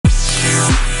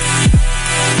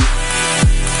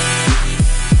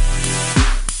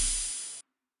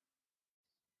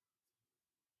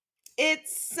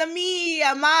It's me,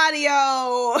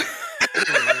 Mario.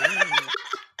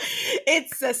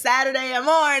 It's a Saturday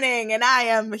morning, and I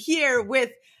am here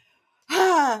with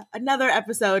another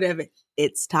episode of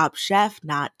It's Top Chef,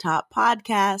 Not Top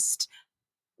Podcast,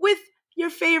 with your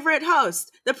favorite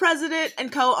host, the president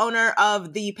and co-owner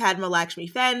of the Padma Lakshmi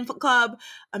Fan Club,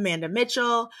 Amanda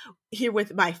Mitchell, here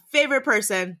with my favorite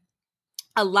person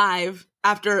alive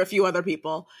after a few other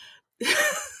people.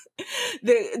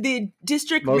 the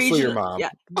district mostly regional, your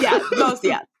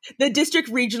mom. the district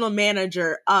regional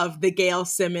manager of the Gail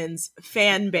Simmons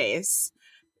fan base,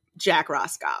 Jack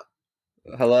Roscoe.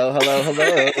 Hello.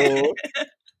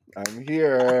 I'm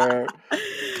here.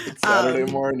 It's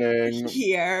Saturday morning.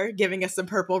 Here, giving us some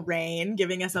Purple Rain,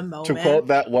 giving us a moment. To quote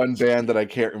that one band that I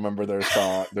can't remember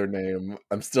their name,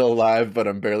 I'm still alive, but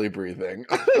I'm barely breathing.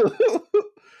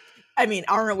 I mean,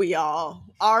 aren't we all?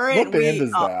 What band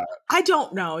is that? I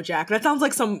don't know, Jack. That sounds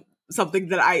like something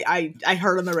that I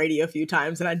heard on the radio a few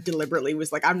times, and I deliberately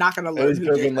was like, I'm not going to learn. It was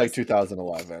big in like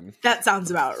 2011. That sounds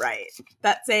about right.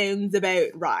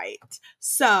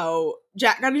 So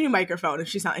Jack got a new microphone.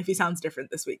 If he sounds different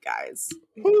this week, guys.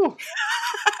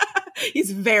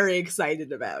 He's very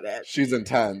excited about it. She's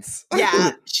intense.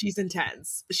 Yeah, she's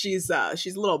intense. She's a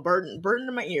little burden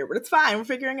in my ear, but it's fine. We're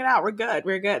figuring it out. We're good.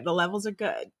 The levels are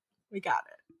good. We got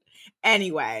it.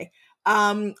 Anyway,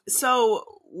 so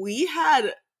we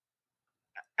had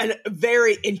a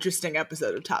very interesting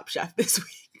episode of Top Chef this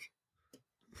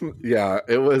week. Yeah,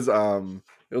 it was a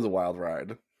wild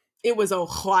ride. It was a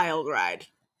wild ride.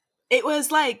 It was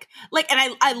like,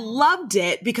 and I loved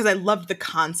it because I loved the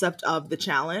concept of the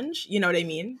challenge. You know what I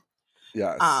mean?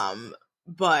 Yes.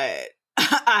 But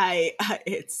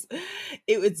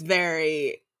it was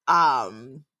very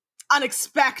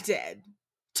unexpected.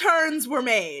 Turns were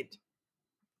made.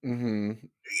 Mm-hmm.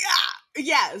 Yeah.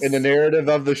 Yes. In the narrative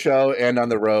of the show and on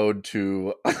the road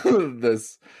to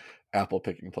this apple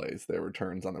picking place, there were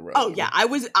turns on the road. Oh yeah,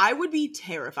 I would be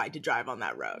terrified to drive on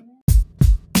that road.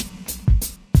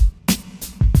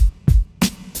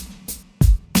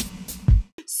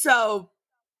 So,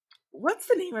 what's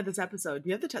the name of this episode? Do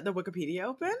you have the Wikipedia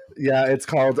open? Yeah, it's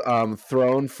called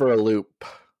Thrown for a Loop.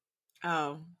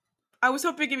 Oh. I was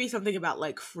hoping it'd be something about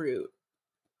like fruit.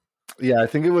 Yeah, I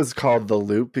think it was called The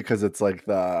Loop because it's like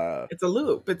it's a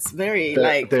loop. It's very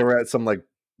they were at some like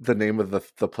the name of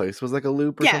the place was like a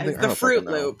loop or something. Yeah, the Fruit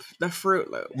Loop. The Fruit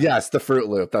Loop. Yes, the Fruit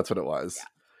Loop. That's what it was. Yeah.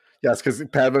 Yes, because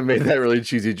Padma made that really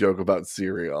cheesy joke about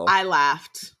cereal. I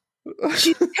laughed.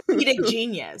 She's a comedic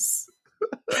genius.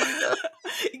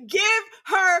 Give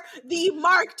her the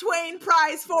Mark Twain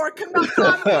Prize for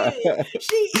comedy.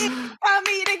 She is a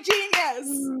comedic genius.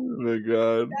 Oh my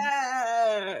god.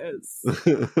 Yes.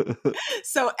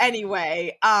 So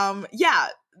anyway, yeah.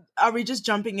 Are we just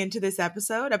jumping into this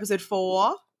episode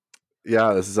 4?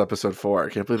 Yeah, this is episode 4. I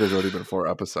can't believe there's already been 4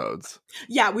 episodes.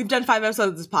 Yeah, we've done 5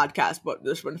 episodes of this podcast, but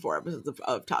there's been 4 episodes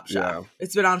of Top Chef. Yeah.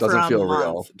 It's been on for a month.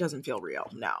 Real. Doesn't feel real.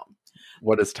 No.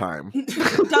 What is time?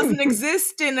 Doesn't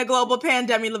exist in a global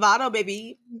pandemic, Lovato,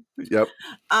 baby. Yep.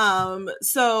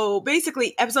 So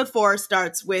basically, episode 4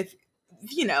 starts with,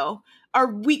 our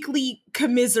weekly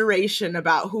commiseration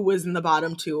about who was in the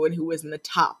bottom 2 and who was in the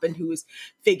top and who was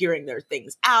figuring their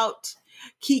things out.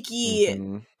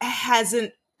 Kiki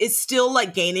is still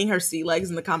like gaining her sea legs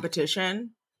in the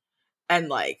competition, and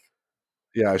like.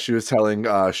 Yeah, she was telling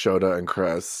Shota and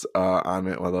Chris on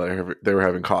it while they were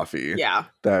having coffee. Yeah.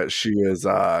 That she is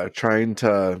trying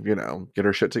to, get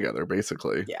her shit together,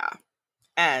 basically. Yeah.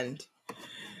 And,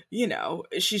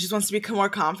 she just wants to become more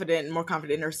confident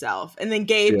in herself. And then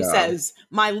Gabe says,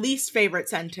 my least favorite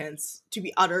sentence to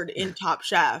be uttered in Top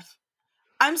Chef,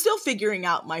 I'm still figuring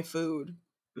out my food.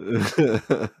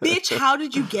 Bitch, how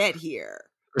did you get here?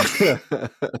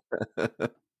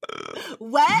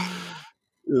 What?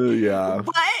 Yeah.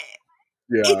 What?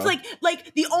 Yeah. It's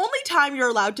like the only time you're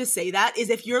allowed to say that is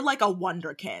if you're like a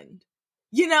wonderkind.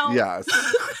 Yes.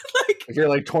 If you're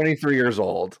like 23 years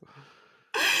old.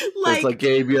 It's like,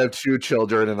 Gabe, you have 2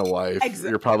 children and a wife.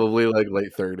 Exactly. You're probably like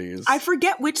late 30s. I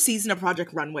forget which season of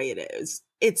Project Runway it is.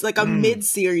 It's like a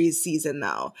mid-series season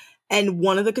though. And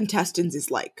one of the contestants is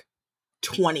like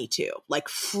 22, like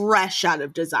fresh out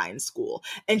of design school.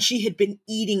 And she had been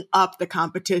eating up the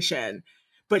competition.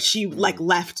 But she like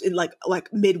left in like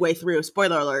midway through.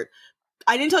 Spoiler alert.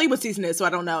 I didn't tell you what season it is, so I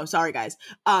don't know. Sorry, guys.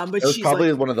 But she's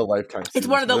probably one of the Lifetime seasons. It's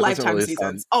one of the Lifetime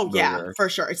seasons. Oh, yeah, for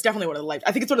sure. It's definitely one of the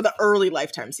I think it's one of the early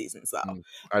Lifetime seasons, though.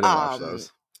 I didn't watch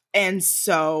those. And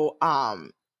so,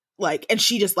 and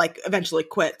she just like eventually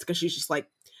quits because she's just like,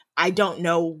 I don't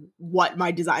know what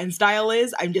my design style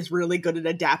is. I'm just really good at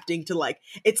adapting to like,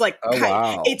 it's like,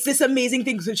 it's this amazing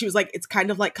thing. So she was like, it's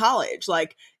kind of like college.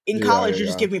 Like in college, you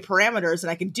just give me parameters and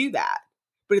I can do that.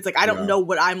 But it's like, I don't know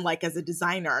what I'm like as a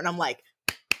designer. And I'm like,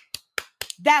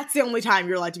 that's the only time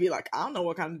you're allowed to be like, I don't know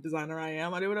what kind of designer I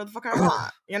am. I do whatever the fuck I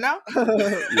want, you know?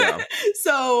 Yeah.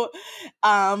 So,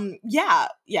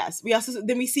 yes.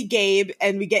 Then we see Gabe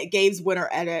and we get Gabe's winter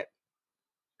edit.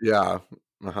 Yeah.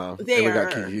 And we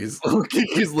got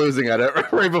Kiki's losing at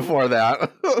it right before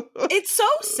that. It's so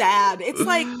sad. It's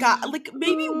like, God, like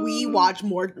maybe we watch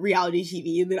more reality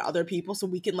TV than other people so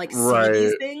we can like see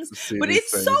these things. But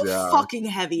it's so fucking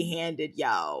heavy-handed,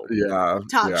 yo. Yeah.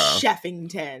 Top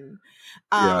Chefington.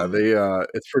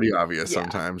 It's pretty obvious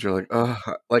sometimes. You're like, oh,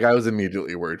 like I was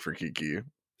immediately worried for Kiki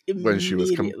when she was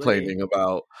complaining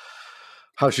about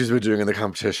how she's been doing in the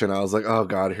competition. I was like, oh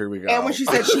God, here we go. And when she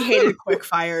said she hated quick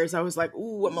fires, I was like,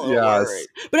 ooh, I'm a little worried.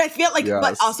 But I feel like,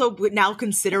 but also now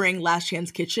considering Last Chance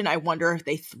Kitchen, I wonder if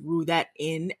they threw that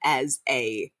in as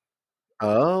a,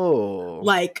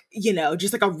 like, you know,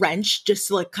 just like a wrench, just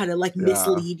to like kind of like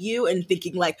mislead you and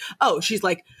thinking like, oh, she's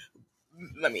like,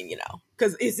 I mean, you know,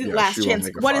 because isn't Last Chance,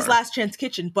 what is Last Chance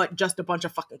Kitchen but just a bunch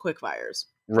of fucking quick fires?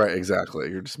 Right, exactly.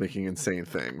 You're just making insane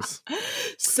things.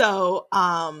 So,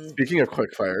 speaking of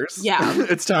quick fires,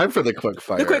 it's time for the quick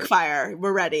fire. The quick fire.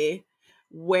 We're ready.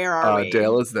 Where are we?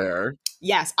 Dale is there.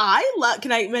 Yes,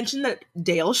 can I mention that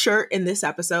Dale's shirt in this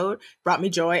episode brought me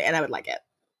joy, and I would like it.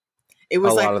 It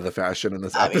was a lot of the fashion in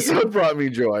this episode brought me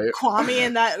joy. Kwame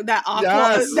and that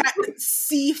aqua, that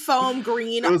sea foam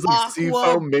green. It was like sea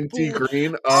foam minty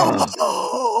green.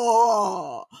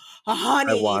 Oh,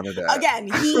 honey, I wanted it. Again,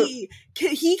 he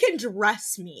can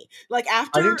dress me. Like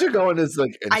after I need to go on his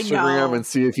like Instagram and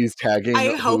see if he's tagging.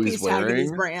 I hope he's wearing. Tagging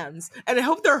these brands, and I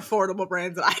hope they're affordable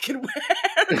brands that I can wear.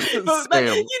 But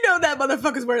you know that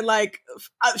motherfucker's wearing like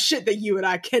shit that you and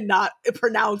I cannot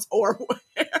pronounce or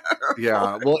wear.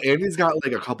 Yeah, well, Andy's got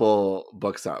like a couple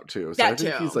books out too, so I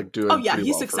think he's like doing. Oh yeah,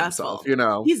 he's successful. Himself, you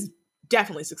know, he's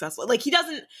definitely successful. Like he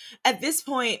doesn't at this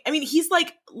point. I mean, he's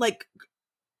like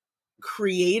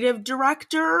creative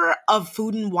director of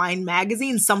Food and Wine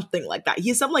magazine, something like that.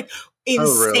 He's some like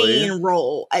insane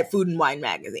role at Food and Wine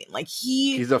magazine. Like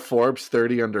he's a Forbes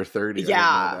 30 under 30.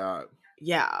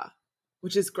 Yeah,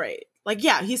 which is great. Like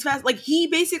he's fast. Like he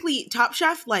basically Top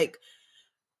Chef like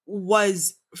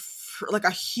was like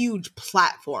a huge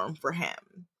platform for him,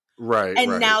 right?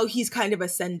 And now he's kind of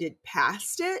ascended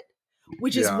past it.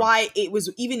 Which is why it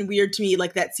was even weird to me,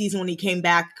 like that season when he came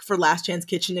back for Last Chance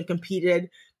Kitchen and competed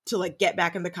to like get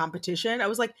back in the competition. I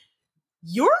was like,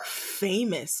 you're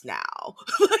famous now.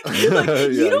 You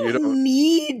don't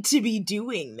need to be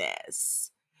doing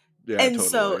this. Yeah, and totally.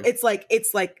 So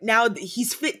it's like now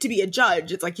he's fit to be a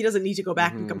judge. It's like he doesn't need to go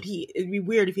back and compete. It'd be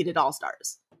weird if he did All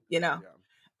Stars, you know?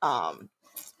 Yeah.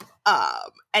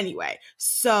 Anyway,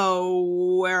 so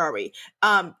where are we?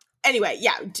 Anyway,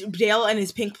 Dale and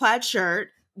his pink plaid shirt.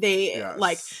 They're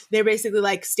basically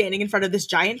like standing in front of this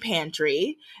giant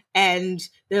pantry, and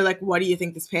they're like, "What do you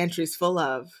think this pantry is full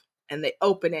of?" And they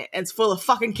open it, and it's full of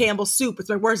fucking Campbell's soup. It's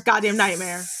my worst goddamn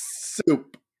nightmare.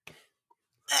 Soup.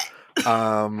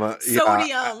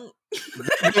 Sodium.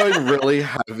 They're going really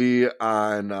heavy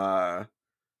on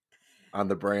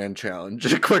the brand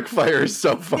challenge. Quick fire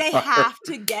so far. They have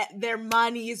to get their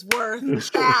money's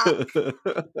worth back.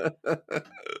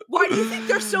 Why do you think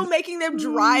they're still making them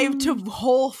drive to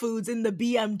Whole Foods in the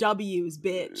BMWs,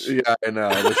 bitch? Yeah, I know.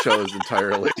 The show is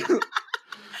entirely...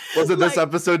 Was it this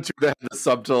episode too that had the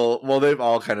subtle... Well, they've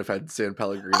all kind of had San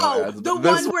Pellegrino ads. The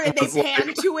one where they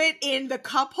pan to it in the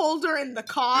cup holder in the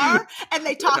car, and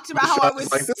they talked about how I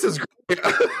was... Like, this is great.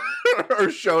 Or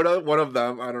Shota, one of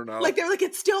them, I don't know. Like, they're like,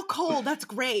 it's still cold, that's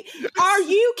great. Yes. Are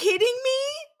you kidding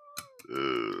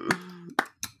me?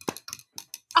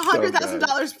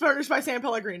 $100,000 furnished by San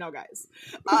Pellegrino, guys.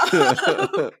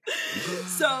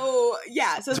 So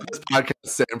this podcast,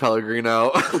 San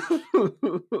Pellegrino.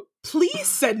 Please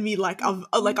send me like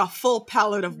a full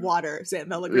pallet of water, San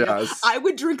Pellegrino. Yes. I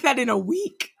would drink that in a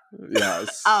week.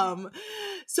 Yes.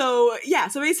 So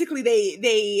basically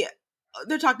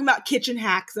they're talking about kitchen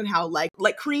hacks and how like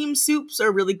cream soups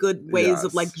are really good ways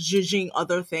of like zhuzhing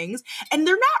other things, and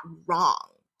they're not wrong.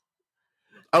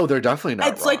 Oh, they're definitely not.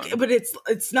 It's wrong. But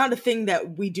it's not a thing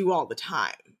that we do all the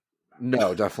time.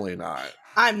 No, definitely not.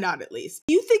 I'm not, at least.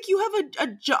 Do you think you have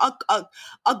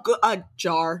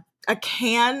a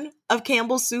can of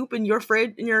Campbell's soup in your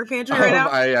fridge, in your pantry right now?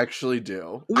 I actually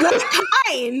do. What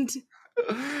kind?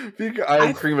 I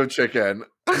have cream of chicken.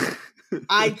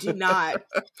 I do not.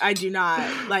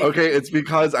 Like, okay, it's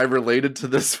because I related to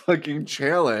this fucking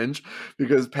challenge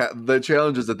because the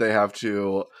challenge is that they have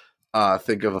to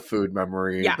think of a food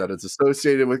memory that is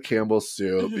associated with Campbell's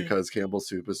soup because Campbell's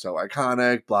soup is so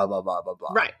iconic, blah, blah, blah, blah,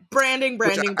 blah. Right. Branding.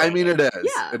 I mean, it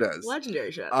is. Yeah, it is.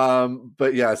 Legendary shit.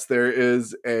 But yes, there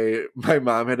is my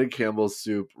mom had a Campbell's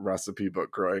soup recipe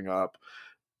book growing up.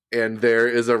 And there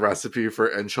is a recipe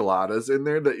for enchiladas in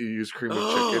there that you use cream of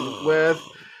chicken with.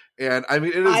 And I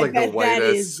mean, it is like the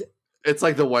whitest. It's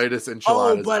like the whitest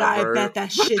enchiladas but ever. I bet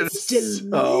that shit's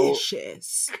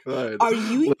delicious. So good. Are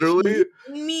you literally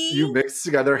me? You mix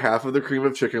together half of the cream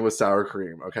of chicken with sour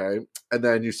cream, okay? And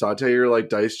then you saute your like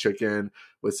diced chicken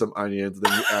with some onions. And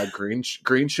then you add green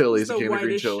chilies, a can of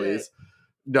green chilies. Shit.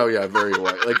 No, yeah, very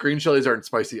white. Like green chilies aren't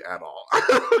spicy at all.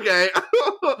 Okay.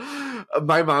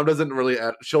 My mom doesn't really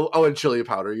add and chili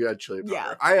powder. You add chili powder.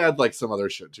 Yeah. I add like some other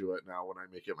shit to it now when I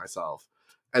make it myself.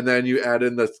 And then you add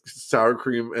in the sour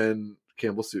cream and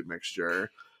Campbell soup mixture,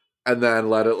 and then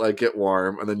let it like get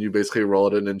warm, and then you basically roll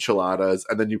it in enchiladas,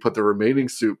 and then you put the remaining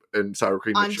soup and sour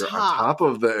cream mixture on top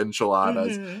of the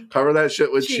enchiladas. Cover that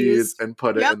shit with cheese and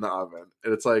put it in the oven.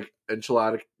 And it's like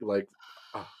enchilada, like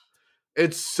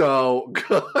it's so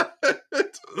good.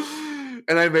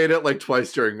 And I made it like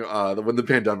twice during when the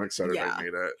pandemic started. I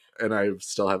made it, and I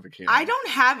still have a can. I don't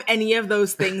have any of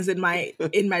those things in my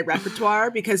repertoire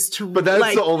because but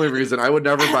that's the only reason I would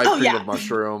never buy cream of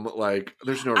mushroom. Like,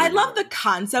 there's no reason. I love the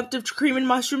concept of cream and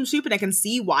mushroom soup, and I can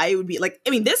see why it would be like. I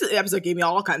mean, this episode gave me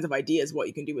all kinds of ideas what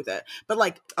you can do with it. But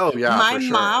like, my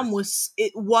mom was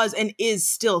and is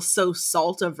still so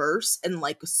salt averse and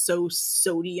like so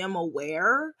sodium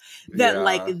aware that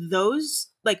like those.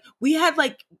 Like, we had,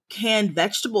 like, canned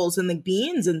vegetables and, like,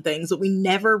 beans and things, but we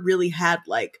never really had,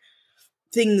 like,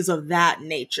 things of that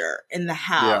nature in the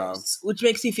house, which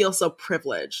makes me feel so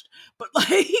privileged. But,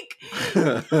 like,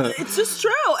 it's just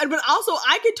true. But also,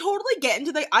 I could totally get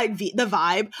into the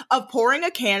vibe of pouring a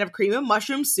can of cream and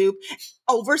mushroom soup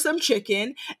over some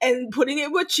chicken and putting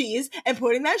it with cheese and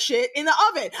putting that shit in the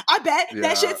oven. I bet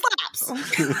that shit slaps.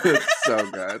 It's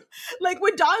so good. Like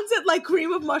when Dawn said like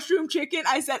cream of mushroom chicken,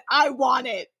 I said, I want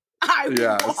it. I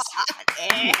want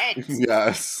it.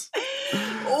 Yes.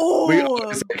 Oh. We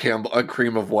always had a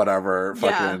cream of whatever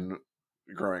fucking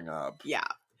growing up. Yeah.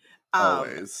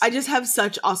 Always. I just have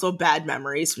such also bad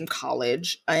memories from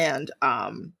college and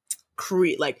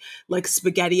like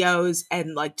SpaghettiOs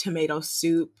and like tomato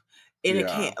soup in a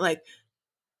can. Like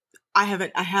I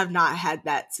have not had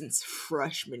that since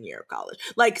freshman year of college.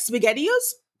 Like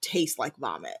SpaghettiOs taste like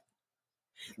vomit.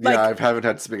 Like, I haven't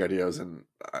had SpaghettiOs in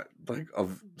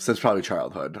since probably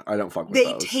childhood. I don't fuck with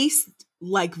those. They taste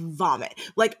like vomit.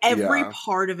 Like every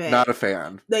part of it. Not a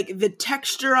fan. Like the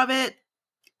texture of it,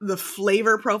 the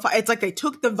flavor profile. It's like they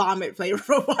took the vomit flavor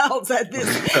profile, said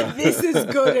this is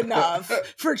good enough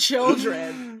for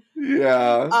children.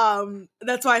 Yeah.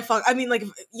 That's why I fucked. I mean, like,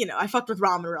 you know, I fucked with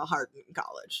ramen real hard in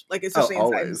college. Like, especially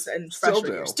in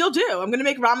freshman year. Still do. I'm gonna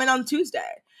make ramen on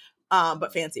Tuesday.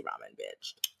 But fancy ramen,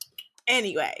 bitch.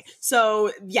 Anyway,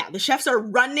 so yeah, the chefs are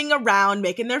running around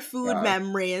making their food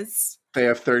memories. They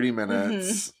have 30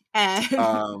 minutes.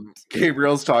 And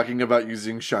Gabriel's talking about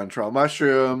using chanterelle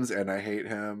mushrooms, and I hate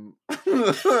him.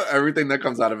 Everything that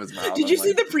comes out of his mouth. Did you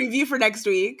see the preview for next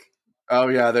week? Oh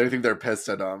yeah, they think they're pissed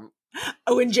at him.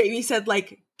 Oh, and Jamie said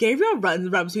like Gabriel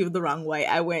rubs people the wrong way.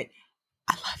 I went,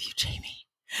 I love you, Jamie.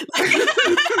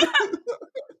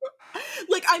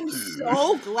 Like I'm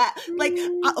so glad. Like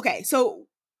okay, so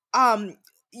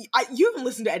you haven't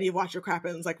listened to any of Watch Your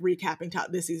Crappins like recapping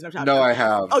this season of Top No, Gun. I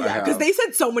have. Oh yeah, because they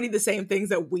said so many of the same things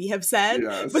that we have said,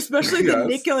 but especially the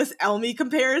Nicholas Elmy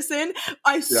comparison.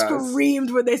 I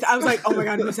screamed when they said. I was like, oh my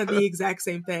god, we said the exact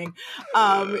same thing.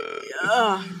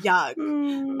 Yeah,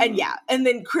 and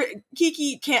then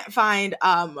Kiki can't find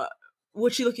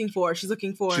what's she looking for? She's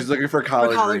looking for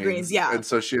collard greens. Yeah, and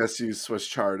so she has to use Swiss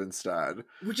chard instead,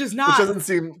 which doesn't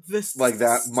seem like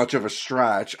that much of a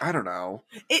stretch. I don't know.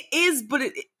 It is, but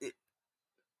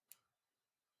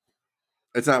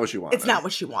it's not what she wanted. It's not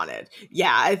what she wanted.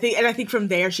 Yeah, I think from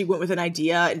there she went with an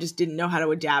idea and just didn't know how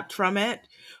to adapt from it,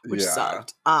 which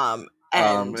sucked.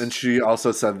 And she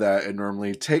also said that it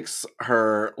normally takes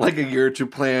her like a year to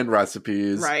plan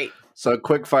recipes, right? So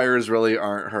quick fires really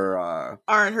aren't her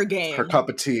game. Her cup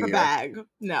of tea. Her bag.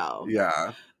 No.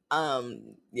 Yeah.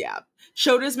 Yeah.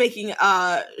 Shota's making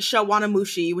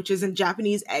shawanamushi, which is a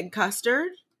Japanese egg custard.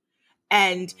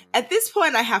 And at this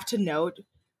point I have to note,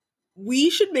 we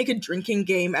should make a drinking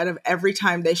game out of every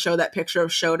time they show that picture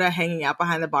of Shota hanging out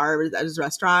behind the bar at his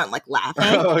restaurant, like laughing.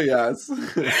 Oh, yes.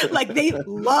 Like they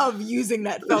love using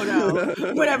that photo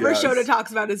whenever Shota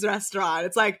talks about his restaurant.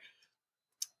 It's like,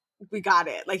 we got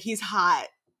it. Like, he's hot.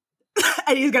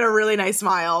 And he's got a really nice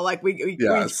smile. Like, we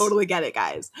totally get it,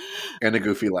 guys. And a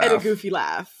goofy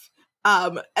laugh.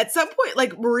 At some point,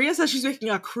 like, Maria says she's making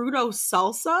a crudo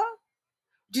salsa.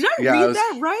 Did I read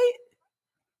that right?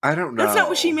 I don't know. That's not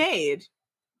what she made.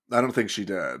 I don't think she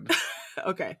did.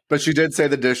 Okay. But she did say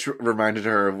the dish reminded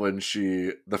her of when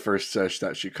the first dish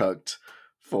that she cooked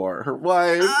for her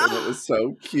wife, and it was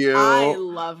so cute. I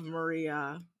love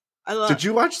Maria. Did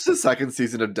you watch the second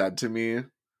season of Dead to Me?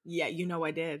 Yeah, you know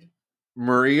I did.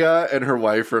 Maria and her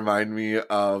wife remind me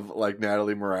of like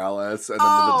Natalie Morales and then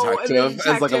the detective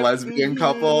as like a lesbian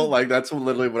couple. Like that's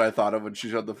literally what I thought of when she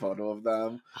showed the photo of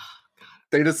them.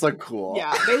 They just look cool.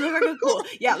 Yeah, they look like a cool.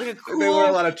 Yeah, like a cool. They wear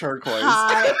a lot of turquoise.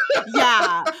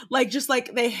 Yeah, like just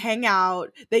like they hang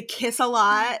out, they kiss a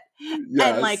lot,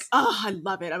 and like I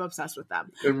love it. I'm obsessed with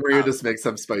them. And Maria just makes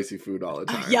some spicy food all the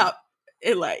time. Yep.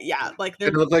 It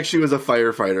looked like she was a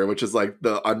firefighter, which is like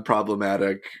the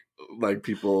unproblematic like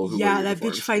people who that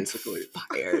bitch fights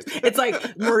fires. It's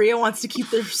like Maria wants to keep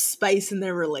their spice in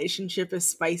their relationship as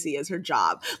spicy as her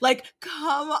job. Like,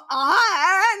 come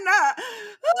on.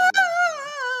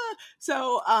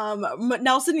 So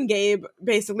Nelson and Gabe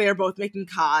basically are both making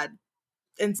cod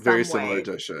in some very way. Similar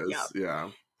dishes. Yep. Yeah.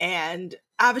 And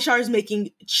Avishar is making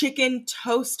chicken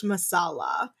toast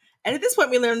masala. And at this point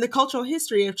we learn the cultural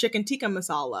history of chicken tikka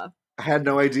masala. I had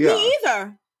no idea. Me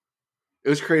either. It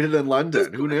was created in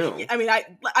London. Who knew? I mean,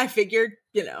 I figured,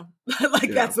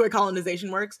 that's the way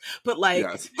colonization works. But like,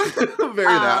 yes. Very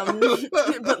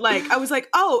that. But like, I was like,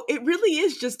 oh, it really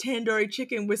is just tandoori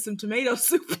chicken with some tomato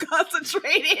soup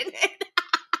concentrate in it.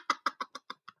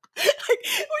 Like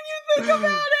when you think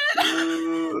about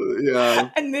it.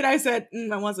 Yeah. And then I said,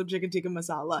 I want some chicken tikka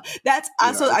masala. That's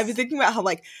also, I've been thinking about how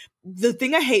like the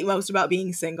thing I hate most about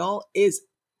being single is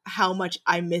how much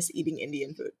I miss eating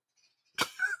Indian food.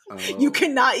 You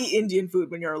cannot eat Indian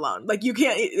food when you're alone. Like you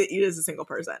can't eat as a single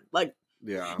person. Like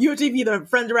you have to be either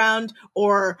friends around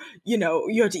or you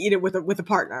have to eat it with a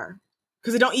partner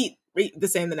because they don't eat the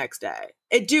same the next day.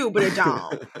 It do, but it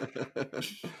don't.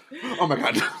 Oh my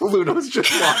god, Luna's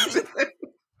just walked in.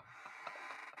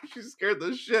 She scared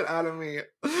the shit out of me.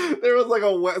 There was like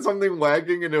something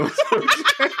wagging and it was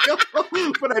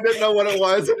but I didn't know what it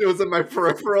was. It was in my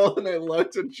peripheral and I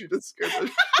looked and she just scared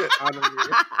the shit out of me.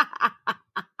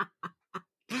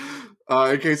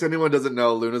 In case anyone doesn't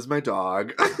know, Luna's my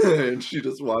dog, and she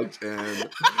just walked in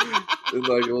and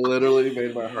like literally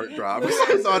made my heart drop.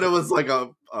 I thought it was like a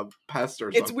pest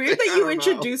or something. It's weird that you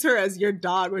introduce her as your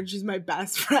dog when she's my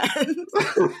best friend.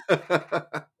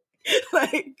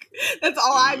 Like that's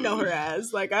all I know her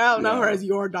as. Like I don't know her as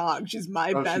your dog. She's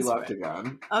my best she left friend.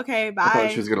 Again. Okay, bye. I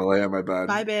thought she was gonna lay on my bed.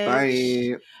 Bye,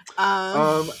 bitch.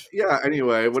 Bye. Yeah.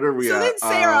 Anyway, what are we at? Then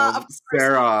Sarah.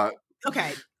 Sarah.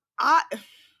 Okay.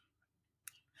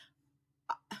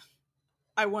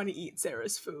 I want to eat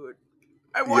Sarah's food.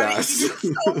 I want to eat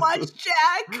it so much,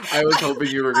 Jack. I was hoping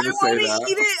you were going to say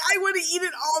that. I want to eat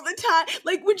it all the time.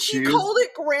 Like when she called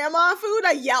it grandma food,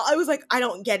 I yelled. I was like, I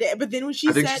don't get it. But then when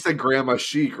I think she said grandma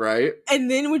chic, right?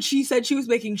 And then when she said she was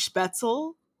making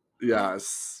spätzle.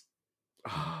 Yes.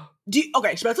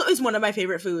 Spätzle is one of my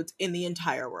favorite foods in the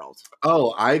entire world.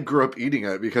 Oh, I grew up eating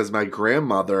it because my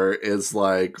grandmother is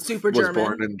like super German.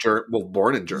 Born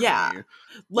in Germany. Yeah,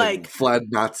 like fled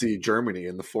Nazi Germany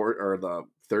in the 30s.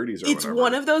 It's whatever.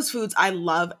 One of those foods I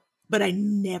love, but I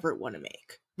never want to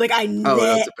make. Like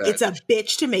it's a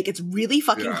bitch to make. It's really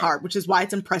fucking hard, which is why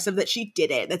it's impressive that she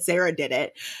did it, that Sarah did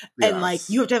it. Yes. And like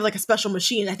you have to have like a special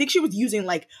machine. I think she was using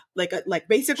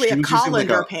basically a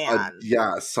colander pan.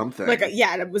 Something.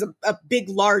 It was a big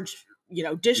large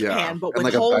dish pan, but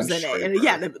with holes in it.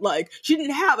 And like she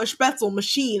didn't have a spätzle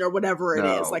machine or whatever it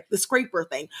is, like the scraper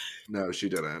thing. No, she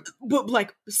didn't. But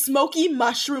like smoky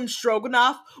mushroom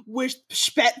stroganoff with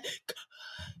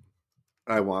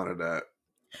I wanted it.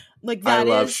 Like that I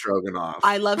love stroganoff.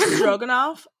 I love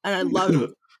stroganoff, and I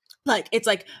love it's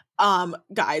like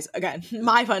guys. Again,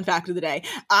 my fun fact of the day: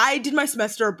 I did my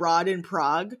semester abroad in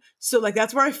Prague, so like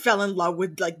that's where I fell in love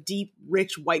with like deep,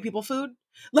 rich white people food.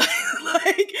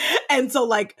 And so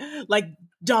like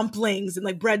dumplings and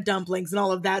like bread dumplings and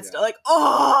all of that stuff. Like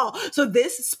so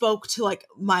this spoke to like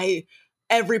my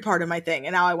every part of my thing,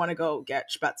 and now I want to go get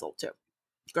spätzle too.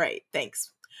 Great, thanks.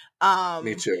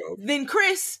 Me too. Then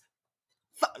Chris.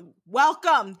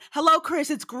 Welcome. Hello,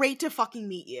 Chris. It's great to fucking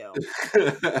meet you.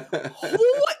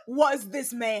 Who was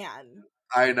this man?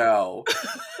 I know.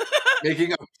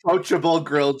 Making approachable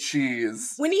grilled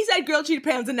cheese. When he said grilled cheese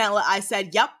panzanella, I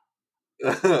said, yep.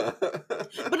 But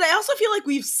I also feel like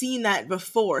we've seen that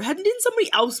before. Didn't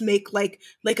somebody else make like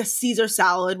a Caesar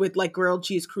salad with like grilled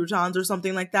cheese croutons or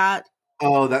something like that?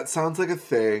 Oh, that sounds like a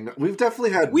thing. We've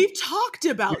talked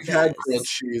about We've had grilled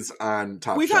cheese on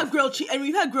Top Chef. We've had grilled cheese, and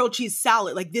we've had grilled cheese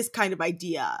salad, like this kind of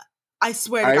idea. I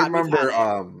swear to I God, remember, we've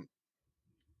had it.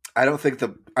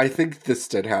 I think this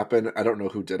did happen. I don't know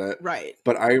who did it. Right.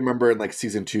 But I remember in like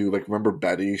season 2, like remember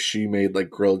Betty? She made like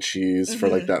grilled cheese for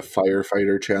like that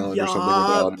firefighter challenge or something where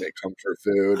they allowed to make comfort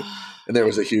food. And there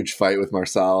was a huge fight with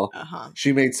Marcel.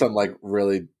 She made some like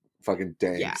really fucking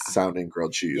dank sounding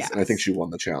grilled cheese. And I think she won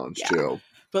the challenge too.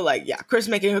 But like, Chris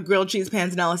making a grilled cheese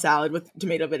panzanella salad with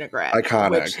tomato vinaigrette.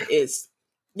 Iconic. Which is,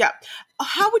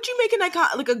 how would you make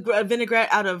a vinaigrette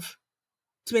out of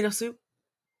tomato soup?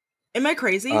 Am I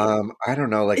crazy? I don't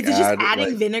know. Like, is it just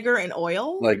adding vinegar and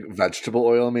oil? Like vegetable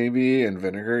oil, maybe, and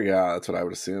vinegar. Yeah, that's what I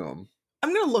would assume.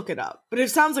 I'm gonna look it up, but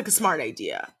it sounds like a smart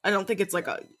idea. I don't think it's like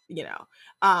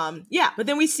but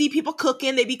then we see people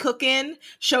cooking. They be cooking.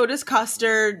 Shoda's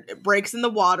custard breaks in the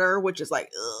water, which is like,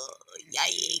 ugh,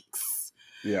 yikes.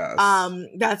 Yes.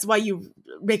 That's why you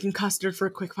making custard for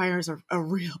a quick fire is a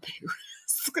real big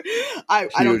risk. I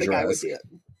don't think I would do it.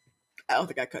 I don't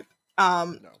think I could.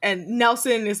 No. And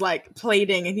Nelson is like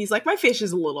plating and he's like, my fish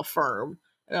is a little firm.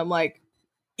 And I'm like,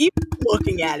 even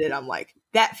looking at it, I'm like,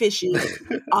 that fish is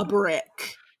a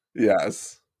brick.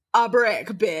 Yes. A brick,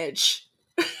 bitch.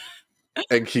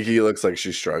 And Kiki looks like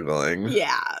she's struggling.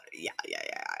 Yeah.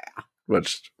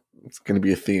 Which it's going to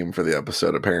be a theme for the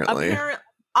episode, apparently.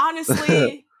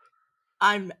 Honestly,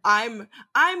 I'm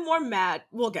more mad.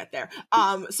 We'll get there.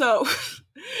 So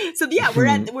yeah, we're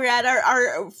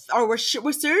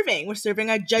serving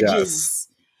our judges.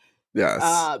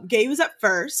 Yes. Gabe was up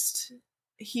first.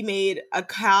 He made a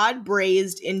cod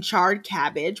braised in charred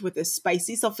cabbage with a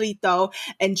spicy sofrito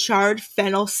and charred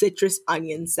fennel citrus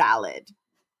onion salad.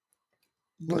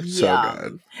 Looks so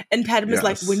good. And Padma's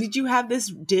like, when did you have this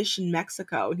dish in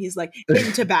Mexico? And he's like,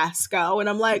 in Tabasco. And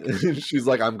I'm like, she's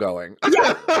like, I'm going.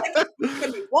 Yeah,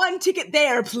 one ticket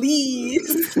there,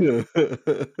 please. And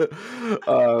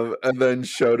then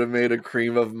Shoda made a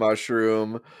cream of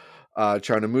mushroom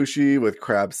chanamushi with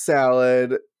crab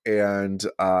salad. And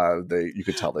you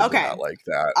could tell they did not like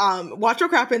that. Watcho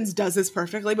Crappens does this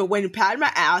perfectly, but when Padma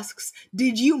asks,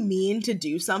 did you mean to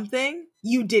do something?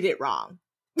 You did it wrong.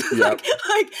 Yep.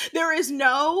 like there is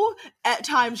no at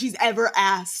time she's ever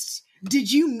asked,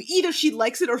 did you, either she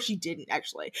likes it or she didn't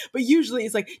actually, but usually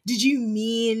it's like, did you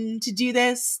mean to do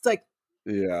this? It's like,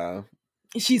 yeah,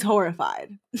 she's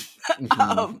horrified.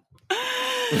 And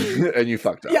you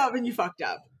fucked up. Yeah, and you fucked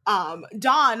up.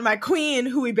 Dawn, my queen,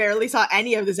 who we barely saw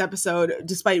any of this episode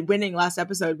despite winning last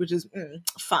episode, which is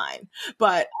fine,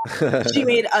 but she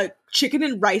made a chicken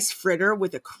and rice fritter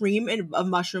with a cream of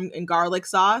mushroom and garlic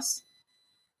sauce.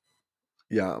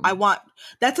 Yeah,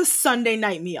 that's a Sunday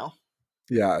night meal.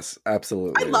 Yes,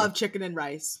 absolutely. I love chicken and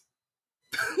rice.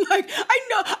 Like, I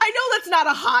know that's not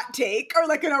a hot take or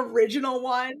like an original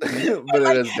one, but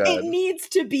like, it is good. It needs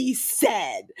to be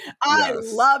said. I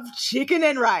love chicken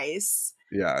and rice.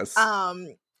 Yes.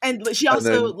 And she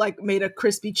also made a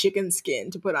crispy chicken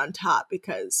skin to put on top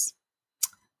because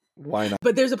why not?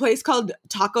 But there's a place called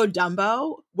Taco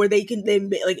Dumbo where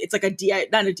it's like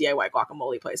not a DIY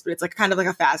guacamole place, but it's like kind of like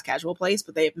a fast casual place,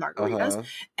 but they have margaritas.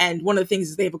 And one of the things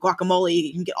is they have a guacamole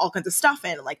you can get all kinds of stuff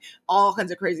in, like all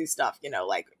kinds of crazy stuff,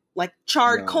 like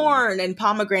charred corn and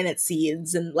pomegranate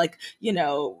seeds and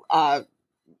all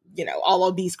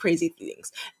of these crazy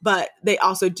things. But they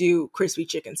also do crispy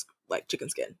chickens, like chicken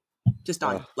skin, just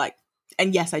on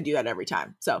and yes, I do that every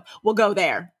time. So we'll go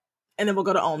there and then we'll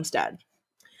go to Olmsted.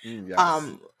 Yes.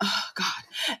 Oh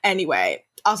God. Anyway,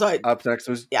 also up next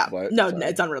was what? No,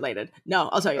 it's unrelated. No,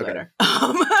 I'll tell you later.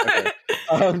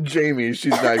 Jamie,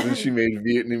 she's back and she made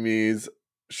Vietnamese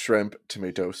shrimp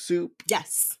tomato soup.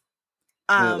 Yes.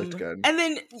 It looked good. And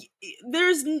then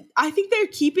I think they're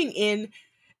keeping in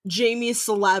Jamie's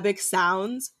syllabic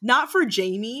sounds, not for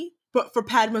Jamie, but for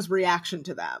Padma's reaction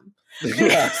to them.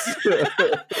 Yes.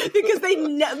 Because they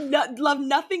love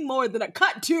nothing more than a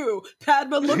cut to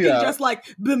Padma looking just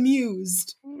like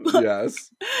bemused.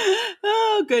 Yes.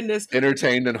 Oh, goodness.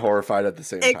 Entertained and horrified at the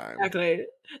same time. Exactly.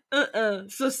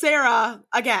 So Sarah,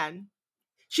 again,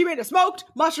 she made a smoked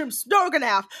mushroom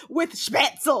stroganoff with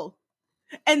spätzle.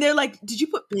 And they're like, did you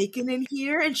put bacon in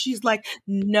here? And she's like,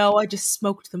 no, I just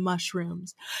smoked the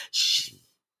mushrooms.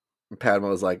 Padma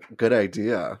was like, good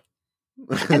idea.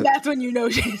 And that's when you know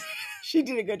she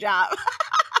did a good job.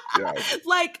 Yeah.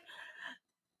 Like,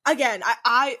 again,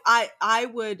 I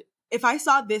would, if I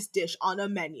saw this dish on a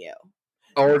menu,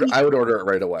 I would order it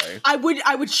right away. I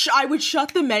would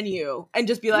shut the menu and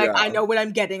just be like, I know what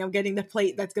I'm getting. I'm getting the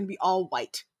plate that's going to be all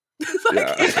white.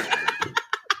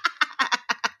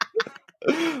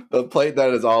 The plate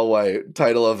that is all white.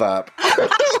 Title of app.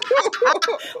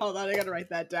 Hold on, I gotta write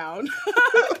that down.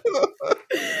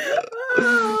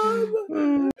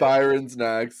 Byron's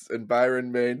next, and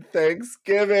Byron made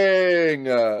Thanksgiving.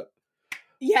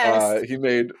 Yes. He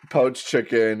made poached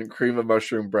chicken, cream of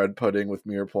mushroom bread pudding with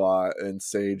mirepoix, and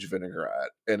sage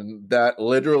vinaigrette. And that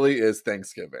literally is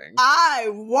Thanksgiving. I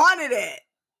wanted it.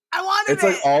 It's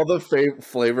like all the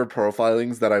flavor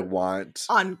profilings that I want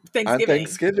on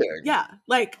Thanksgiving. Yeah.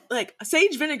 Like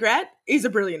sage vinaigrette is a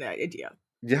brilliant idea.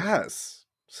 Yes.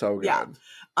 So good. Yeah.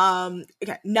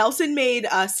 Okay. Nelson made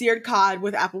seared cod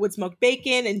with applewood smoked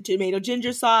bacon and tomato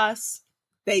ginger sauce.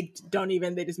 They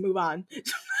just move on.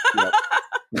 Yep.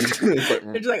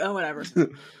 They're just like, oh, whatever.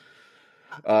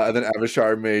 And then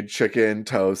Avishar made chicken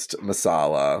toast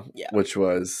masala, which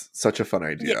was such a fun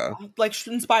idea. Yeah, like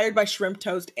inspired by shrimp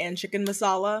toast and chicken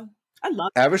masala. I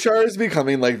love it. Avishar is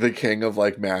becoming like the king of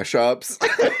like mashups.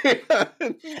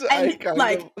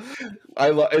 I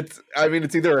love it's. I mean,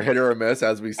 it's either a hit or a miss,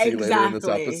 as we see later in this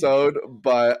episode.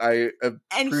 But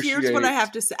here's what I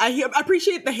have to say: I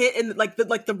appreciate the hit and like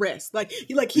the risk, like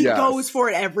he goes for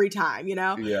it every time, you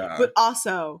know. Yeah. But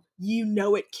also,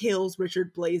 it kills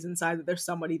Richard Blaze inside that there's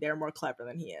somebody there more clever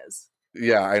than he is.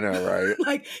 Yeah, I know, right?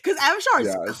 Like, because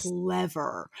Avishar is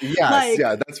clever. Yes,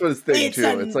 that's what his thing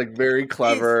too. It's like very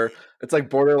clever. It's like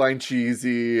borderline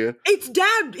cheesy. It's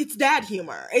dad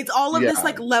humor. It's all of this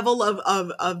like level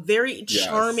of very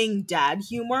charming dad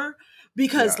humor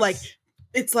because like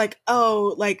it's like,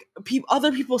 oh, like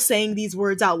other people saying these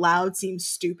words out loud seems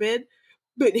stupid,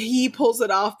 but he pulls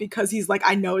it off because he's like,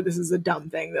 I know this is a dumb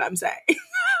thing that I'm saying.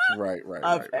 Right.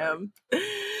 him.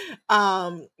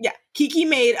 Kiki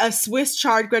made a Swiss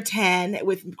chard gratin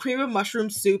with cream of mushroom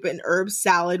soup and herb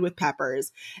salad with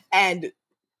peppers. And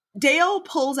Dale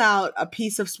pulls out a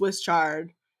piece of Swiss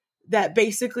chard that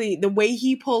basically, the way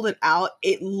he pulled it out,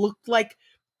 it looked like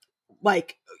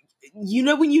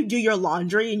when you do your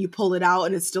laundry and you pull it out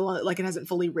and it's still like it hasn't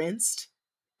fully rinsed.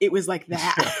 It was like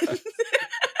that.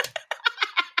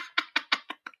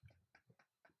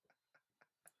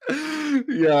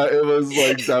 Yeah, it was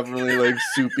like definitely like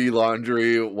soupy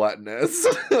laundry wetness.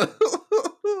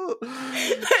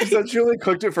 She said she only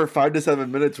cooked it for 5 to 7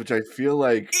 minutes, which I feel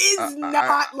like is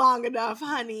not long enough,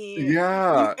 honey.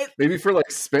 Yeah, maybe for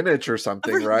like spinach or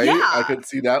something, right? Yeah. I could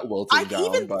see that wilting down. I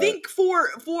even think for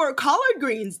collard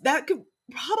greens that could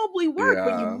probably work,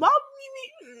 but you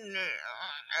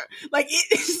like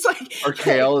it's like or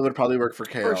kale. It would probably work for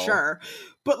kale for sure,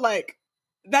 but like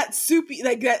that soupy,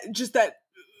 like that, just that.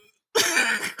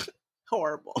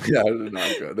 Horrible. Yeah,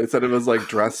 not good. They said it was like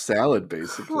dressed salad,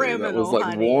 basically. Criminal, that was like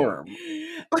honey. Warm.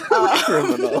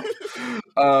 Criminal.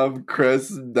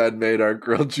 Chris then made our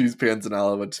grilled cheese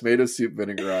panzanella with tomato soup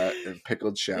vinaigrette and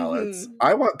pickled shallots. Mm-hmm.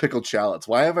 I want pickled shallots.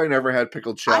 Why have I never had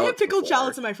pickled shallots? I have pickled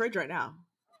shallots in my fridge right now.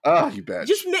 Oh, you bitch.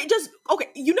 Just okay.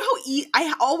 You know how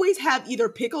I always have either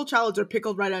pickled shallots or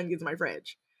pickled red onions in my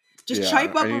fridge. Just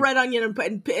chop up a red onion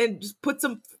and just put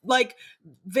some like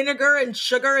vinegar and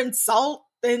sugar and salt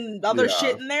and other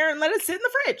shit in there and let it sit in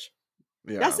the fridge.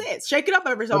 Yeah. That's it. Shake it up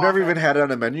every so often. I've never even had it on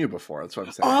a menu before. That's what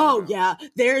I'm saying. Oh, yeah.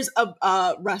 There's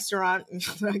a restaurant,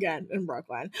 again, in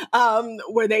Brooklyn,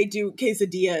 where they do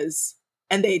quesadillas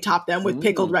and they top them with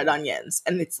pickled red onions.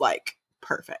 And it's like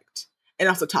perfect. And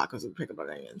also tacos with pickled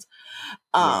red onions.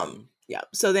 Yeah.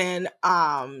 So then,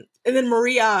 and then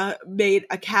Maria made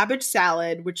a cabbage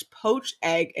salad, which poached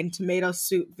egg and tomato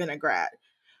soup vinaigrette.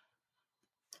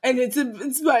 And it's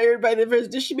inspired by the first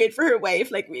dish she made for her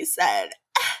wife, like we said.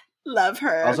 Love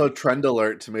her. Also, trend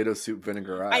alert, tomato soup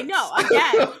vinaigrette. I know.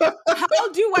 Again,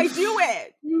 how do I do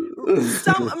it?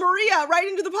 Maria, write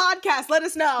into the podcast. Let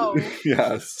us know.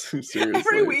 Yes, seriously.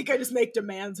 Every week I just make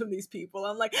demands from these people.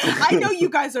 I'm like, I know you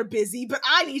guys are busy, but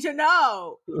I need to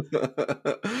know.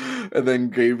 And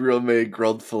then Gabriel made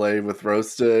grilled filet with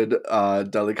roasted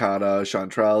delicata,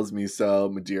 chanterelles,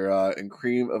 miso, Madeira, and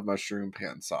cream of mushroom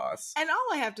pan sauce. And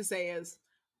all I have to say is,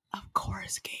 of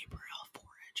course, Gabriel.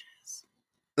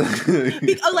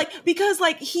 because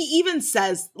he even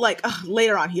says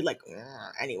later on he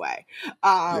anyway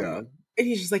and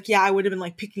he's just like, yeah, I would have been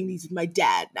like picking these with my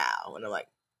dad now, and I'm like,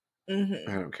 I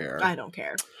don't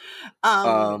care.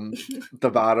 The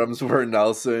bottoms were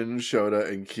Nelson, Shota,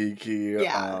 and Kiki.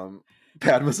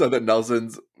 Padma said that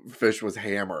Nelson's fish was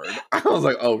hammered. I was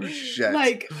like, oh shit,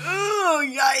 oh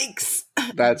yikes,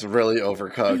 that's really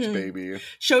overcooked. Baby.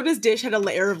 Shota's dish had a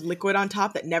layer of liquid on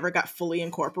top that never got fully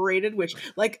incorporated, which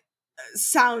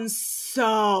sounds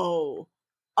so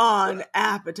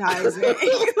unappetizing. No,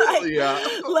 thank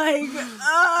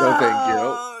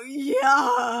you.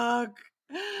 Yuck.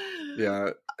 Yeah,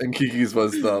 and Kiki's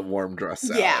was the warm dress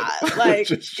salad. Yeah,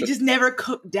 like it just never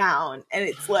cooked down, and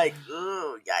it's like,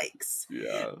 oh, yikes.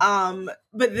 Yeah.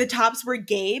 But the tops were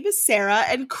Gabe, Sarah,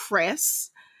 and Chris.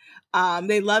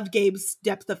 They loved Gabe's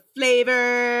depth of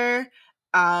flavor.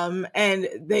 And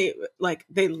they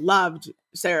loved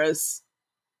Sarah's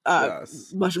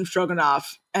mushroom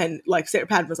stroganoff. And like Sarah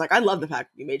Patton was like, I love the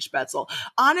fact that you made Spätzle.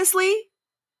 Honestly,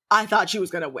 I thought she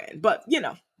was gonna win, but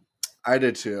I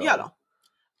did too. Yeah.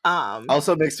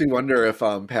 Also makes me wonder if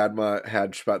Padma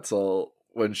had Spätzle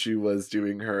when she was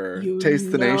doing her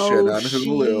Taste the Nation on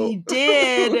Hulu. She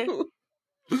did.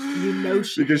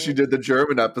 She because she did the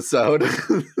German episode.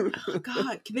 Oh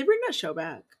God, can they bring that show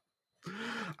back?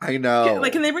 I know.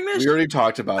 Can they bring that? We already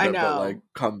talked about it, but like,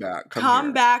 come back,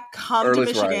 come to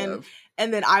Michigan,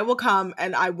 and then I will come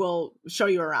and I will show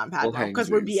you around, Padma, because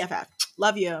we're BFF.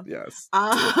 Love you. Yes.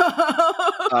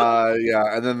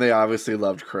 Yeah, and then they obviously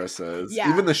loved Chris's.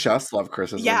 Yeah. Even the chefs love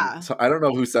Chris's. Yeah. So I don't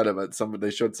know who said it, but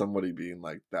they showed somebody being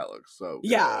like, "That looks so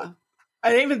good." Yeah.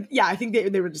 I think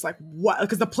they were just like, what?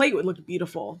 Because the plate would look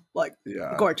beautiful, like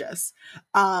gorgeous.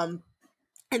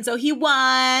 And so he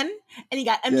won, and he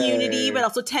got immunity, but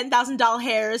also $10,000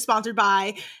 hairs, sponsored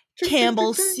by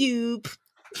Campbell's Soup.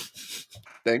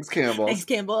 Thanks, Campbell's. Thanks,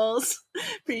 Campbell's.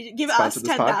 Give us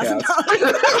 $10,000.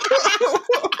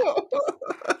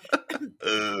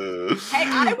 Hey,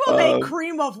 I will make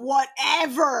cream of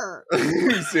whatever.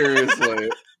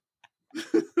 Seriously.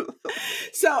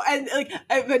 So, and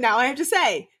but now I have to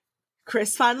say,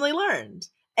 Chris finally learned.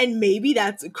 And maybe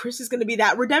Chris is going to be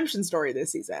that redemption story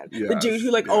this season. Yes, the dude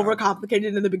who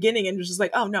overcomplicated in the beginning and was just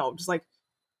like, oh no, just like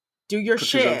do your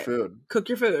shit. Cook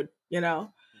your food, You don't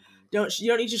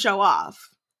need to show off.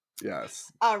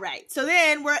 Yes. All right. So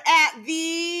then we're at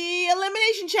the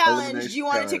elimination challenge. Do you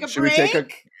want to take a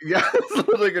break? Yeah, I was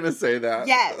literally going to say that.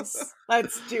 Yes.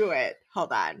 Let's do it.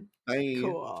 Hold on. Bye.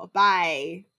 Cool.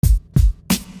 Bye.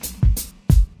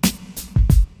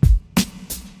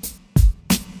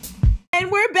 And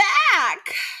we're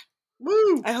back.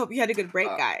 Woo! I hope you had a good break,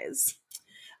 guys.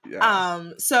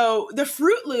 Yeah. So the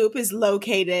Fruit Loop is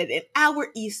located an hour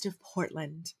east of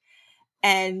Portland.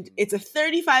 And it's a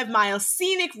 35-mile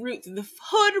scenic route through the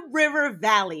Hood River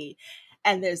Valley.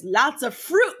 And there's lots of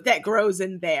fruit that grows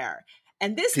in there.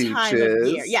 And this time of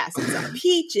year, yes, it's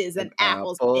peaches and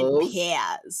apples and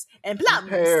pears and plums.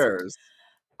 Pears.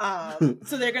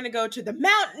 So they're going to go to the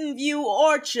Mountain View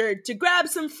Orchard to grab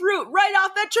some fruit right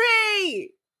off the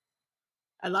tree.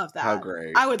 I love that. How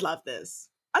great. I would love this.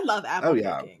 I love apple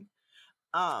picking.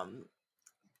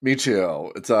 Me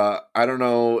too. It's I don't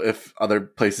know if other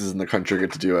places in the country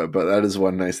get to do it, but that is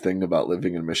one nice thing about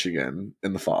living in Michigan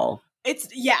in the fall. It's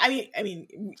I mean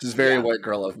it's just very white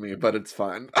girl of me, but it's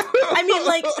fun. I mean,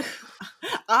 like,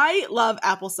 I love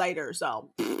apple cider,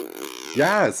 so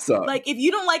yes. Like, if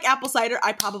you don't like apple cider,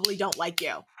 I probably don't like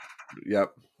you.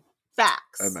 Yep.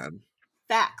 Facts. Amen.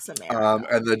 Facts, America.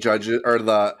 And the judges, or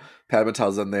the Padma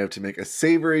tells them they have to make a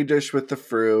savory dish with the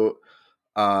fruit,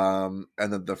 and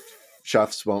then the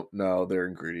chefs won't know their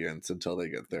ingredients until they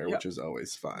get there, which is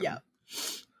always fun. Yeah.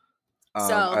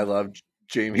 I love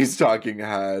Jamie's talking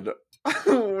head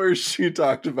where she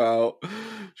talked about,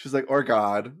 she's like, or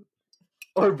God,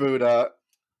 or Buddha,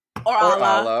 or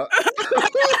Allah.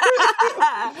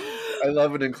 I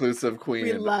love an inclusive queen.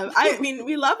 We love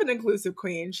an inclusive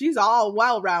queen. She's all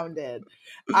well-rounded.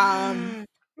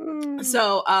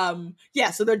 So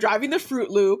they're driving the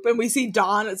Fruit Loop, and we see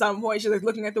Dawn at some point. She's like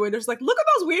looking at the window. She's like, look at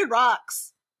those weird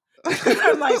rocks.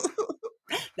 I'm like,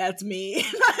 that's me.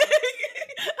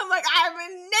 I'm like,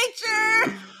 I'm in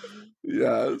nature.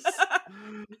 Yes.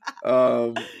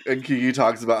 And Kiki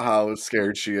talks about how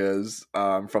scared she is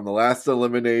from the last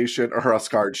elimination, or how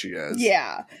scarred she is.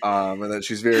 Yeah. And that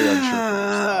she's very unsure of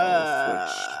herself,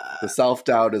 which the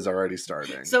self-doubt is already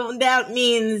starting. So that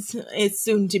means it's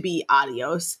soon to be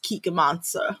adios, Kiki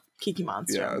Monster.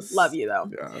 Yes. Love you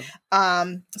though. Yeah.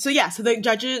 So the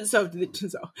judges,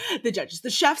 the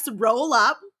chefs roll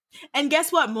up, and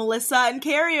guess what? Melissa and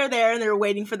Carrie are there, and they're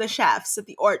waiting for the chefs at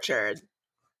the orchard.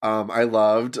 I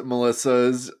loved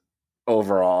Melissa's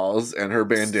overalls and her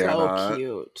bandana.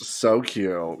 So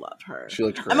cute. Love her. She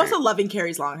looked great. I'm also loving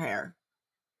Carrie's long hair.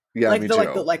 Yeah, me too.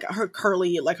 Her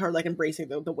curly, her embracing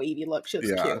the wavy look. She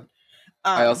looks cute.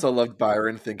 I also loved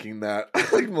Byron thinking that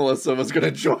Melissa was going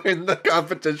to join the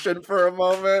competition for a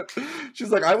moment. She's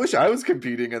like, I wish I was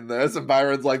competing in this. And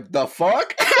Byron's like, the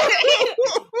fuck?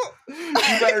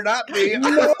 You better not be.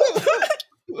 No.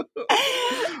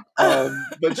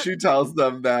 But she tells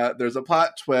them that there's a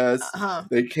plot twist. Uh-huh.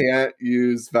 They can't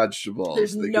use vegetables.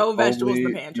 There's no vegetables in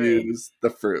the pantry. Use the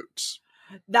fruit.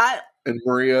 And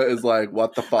Maria is like,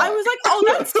 what the fuck? I was like, oh,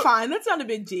 that's fine. That's not a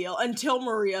big deal. Until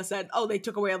Maria said, oh, they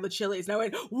took away all the chilies. And I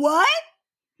went, what?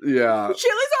 Yeah. Chilies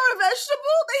are a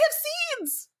vegetable? They have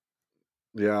seeds.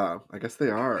 Yeah, I guess they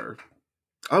are.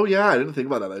 Oh, yeah, I didn't think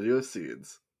about that. They do have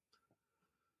seeds.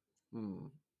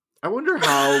 I wonder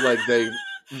how, like, they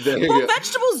well,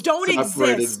 vegetables don't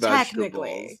exist,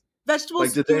 technically.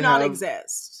 Vegetables do not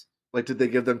exist. Like, did they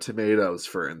give them tomatoes,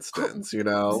 for instance, you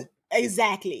know?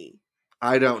 Exactly.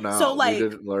 I don't know. So, like, we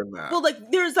didn't learn that. Well,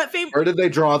 like, there's that famous... Or did they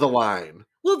draw the line?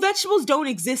 Well, vegetables don't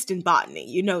exist in botany.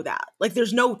 You know that. Like,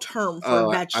 there's no term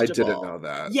for vegetable. I didn't know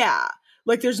that. Yeah.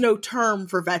 Like, there's no term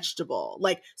for vegetable.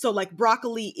 Like, so, like,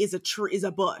 broccoli is a tree, is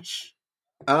a bush.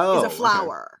 Oh. Is a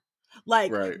flower. Okay.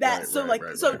 Like, that.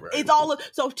 It's all...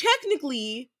 So,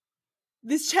 technically,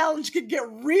 this challenge could get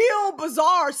real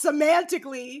bizarre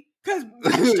semantically because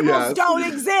vegetables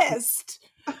don't exist.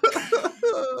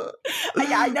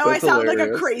 I know I sound like a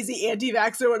crazy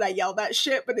anti-vaxxer when I yell that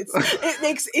shit, but it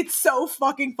makes it so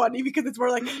fucking funny because it's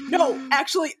more like, no,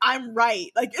 actually, I'm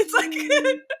right. Like, it's like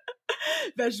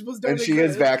vegetables don't exist. And she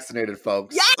is vaccinated,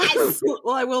 folks. Yes!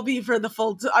 Well, I will be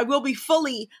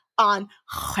fully on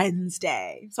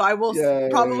Wednesday. So I will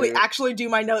probably actually do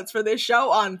my notes for this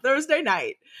show on Thursday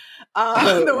night.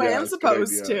 The way I'm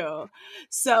supposed to.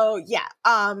 So yeah.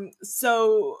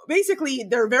 So basically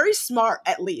they're very smart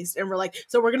at least. And we're like,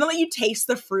 so we're gonna let you taste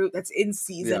the fruit that's in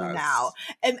season now.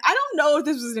 And I don't know if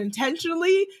this was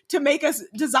intentionally to make us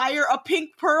desire a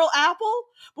pink pearl apple,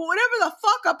 but whatever the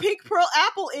fuck a pink pearl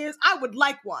apple is, I would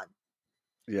like one.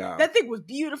 Yeah. That thing was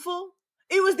beautiful.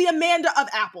 It was the Amanda of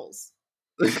apples.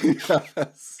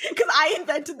 Yes. Because I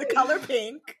invented the color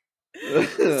pink.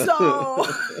 So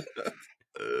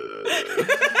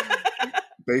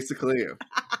basically.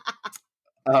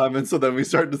 And so then we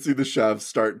start to see the chefs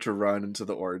start to run into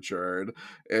the orchard,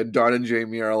 and Dawn and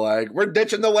Jamie are like, we're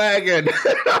ditching the wagon.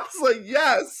 I was like,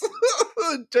 yes.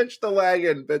 Ditch the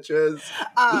wagon, bitches.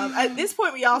 At this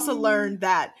point we also learned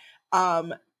that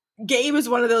Gabe is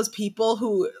one of those people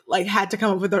who like had to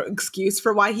come up with an excuse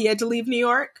for why he had to leave New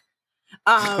York.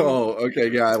 Oh,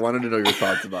 okay, yeah, I wanted to know your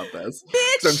thoughts about this.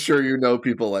 Bitch! I'm sure you know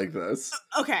people like this.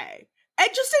 Okay. And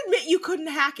just admit you couldn't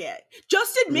hack it.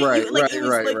 Just admit you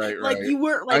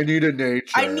were like, I needed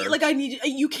nature.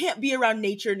 You can't be around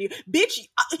nature. Bitch,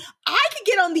 I could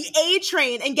get on the A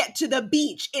train and get to the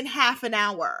beach in half an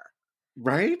hour.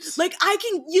 Right? Like I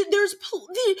can.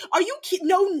 Are you kidding?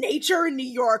 No nature in New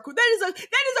York. That is. I live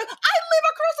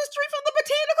across the street from the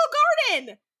Botanical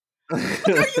Garden.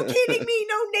 Like, are you kidding me?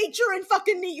 No nature in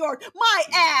fucking New York. My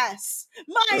ass,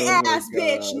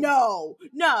 bitch. No.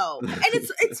 And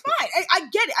it's fine. I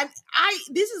get it.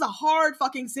 This is a hard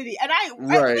fucking city, and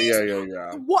once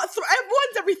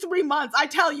every 3 months, I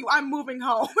tell you, I'm moving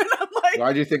home, and I'm like,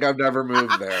 why do you think I've never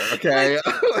moved there? Okay,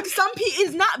 like, some people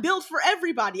is not built for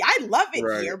everybody. I love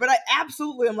it here, but I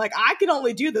absolutely am like, I can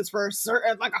only do this for a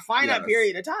certain, like a finite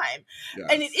period of time,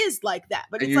 and it is like that.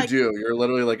 But and it's you're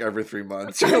literally like every 3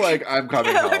 months. You're like, I'm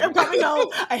coming home. Like, I'm coming home.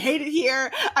 I hate it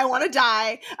here. I want to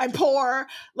die. I'm poor.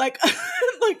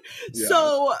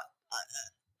 So.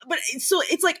 But so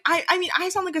it's like I mean I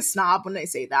sound like a snob when I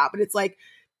say that, but it's like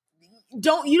you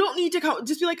don't need to come.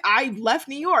 Just be like, I left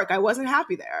New York. I wasn't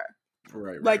happy there.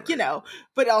 Right. You know.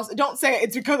 But also don't say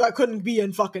it's because I couldn't be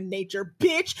in fucking nature,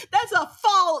 bitch. That's a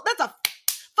false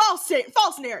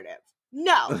narrative.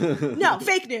 No,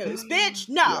 fake news, bitch.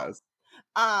 No. Yes.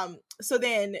 So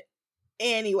then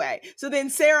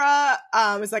Sarah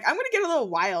was like, I'm gonna get a little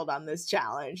wild on this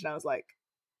challenge, and I was like,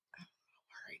 I'm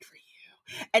worried for you.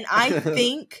 And I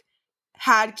think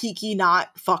had Kiki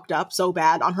not fucked up so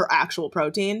bad on her actual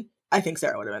protein, I think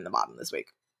Sarah would have been the bottom this week.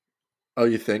 Oh,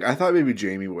 you think? I thought maybe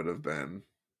Jamie would have been.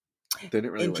 They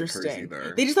didn't really like hers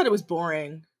either. They just thought it was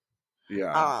boring.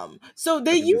 Yeah. So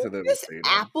they used this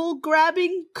apple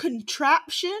grabbing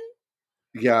contraption.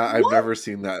 Yeah, I've never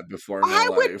seen that before in my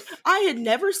life. I had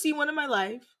never seen one in my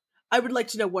life. I would like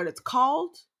to know what it's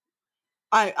called.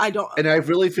 I don't. And I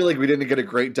really feel like we didn't get a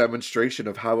great demonstration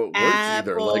of how it works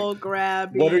either. Like,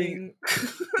 grabbing.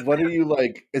 What are you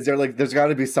like? Is there like? There's got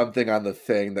to be something on the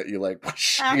thing that you like.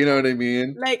 You know what I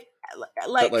mean? Like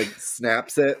that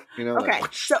snaps it. You know. Okay,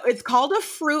 so it's called a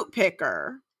fruit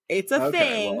picker. It's a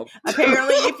thing. Well.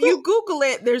 Apparently, if you Google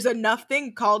it, there's enough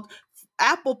thing called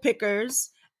apple pickers.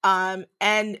 And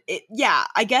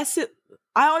I guess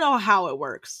I don't know how it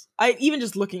works. Even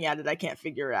just looking at it, I can't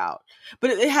figure it out.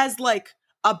 But it has like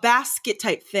a basket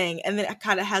type thing, and then it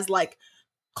kind of has like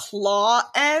claw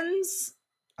ends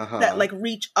that like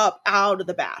reach up out of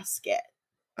the basket.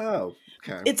 Oh,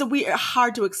 okay. It's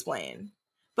hard to explain.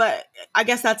 but I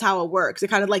guess that's how it works. It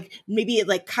kind of like, maybe it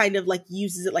like kind of like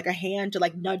uses it like a hand to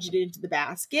like nudge it into the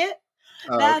basket.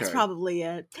 That's probably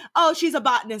it. Oh, she's a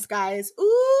botanist, guys.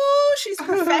 Ooh, she's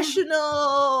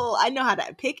professional. I know how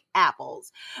to pick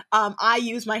apples. I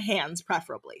use my hands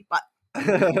preferably, but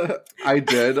I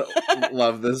did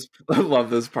love this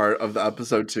part of the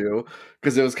episode too,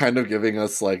 because it was kind of giving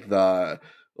us like the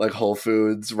Whole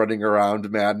Foods running around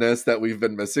madness that we've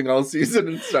been missing all season.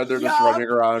 Instead, they're just running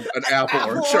around an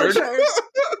apple orchard.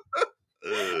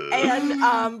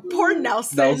 And poor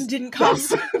Nelson didn't come.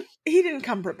 He didn't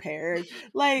come prepared.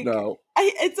 Like, no.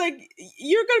 It's like,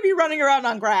 you're going to be running around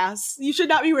on grass. You should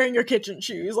not be wearing your kitchen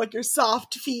shoes, like your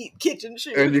soft feet kitchen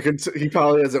shoes. And he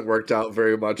probably hasn't worked out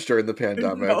very much during the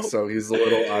pandemic, so he's a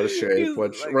little out of shape,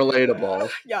 which like, relatable.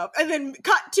 Yeah. And then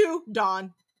cut to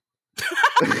Dawn.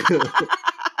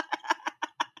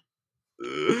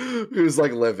 Who's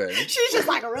like living. She's just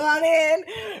like running.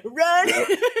 Yep.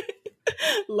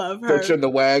 Love her. Pushing the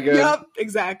wagon. Yep,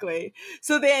 exactly.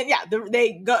 So then, yeah,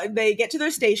 they get to their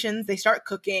stations. They start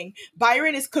cooking.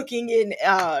 Byron is cooking in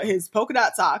his polka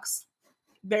dot socks.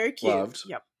 Very cute. Loved.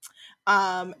 Yep.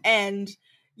 And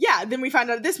yeah, then we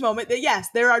find out at this moment that yes,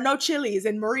 there are no chilies,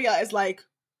 and Maria is like,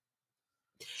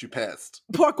 she pissed.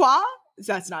 Pourquoi?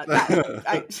 That's not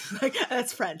that.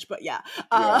 That's French, but yeah.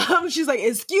 She's like,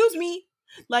 excuse me,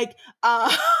 like,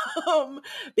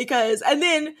 because, and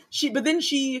then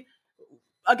she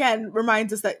again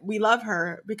reminds us that we love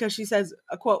her because she says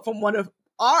a quote from both of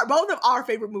our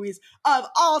favorite movies of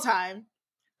all time,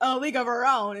 A League of Her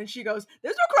Own, and she goes,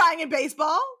 "There's no crying in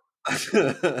baseball."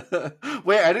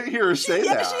 Wait, I didn't hear her say that.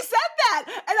 Yeah, she said that,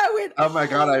 and I went, "Oh my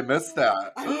god, I missed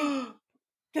that."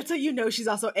 That's how you know she's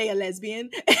also A lesbian,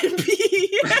 and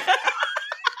B.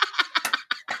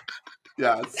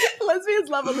 Yes. Lesbians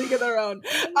love A League of Their Own.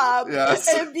 Yes.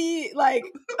 And be like,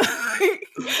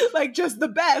 like just the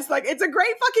best. Like, it's a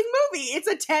great fucking movie. It's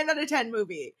a 10 out of 10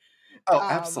 movie. Oh,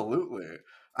 absolutely.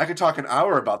 I could talk an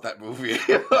hour about that movie.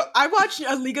 I watch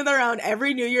A League of Their Own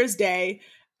every New Year's Day,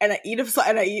 and I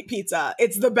eat pizza.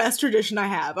 It's the best tradition I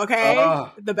have. Okay,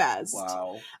 the best.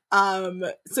 Wow.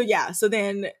 So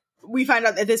then we find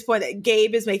out at this point that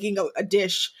Gabe is making a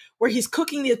dish where he's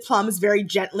cooking the plums very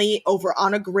gently over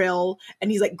on a grill,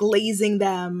 and he's like glazing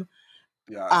them.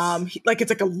 Yes. Like it's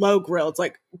like a low grill. It's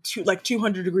like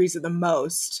 200 degrees at the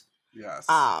most. Yes.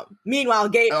 Meanwhile,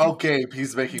 Gabe. Oh, Gabe,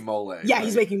 he's making mole. Yeah, right?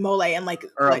 He's making mole and like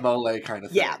a mole kind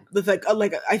of thing. Yeah, with like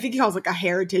I think he calls like a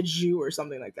heritage jus or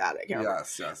something like that. I can't remember.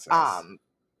 Yes.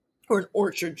 Or an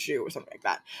orchard jus or something like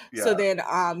that. Yeah. So then,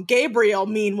 Gabriel,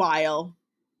 meanwhile,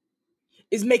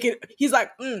 is making. He's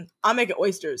like, I'm making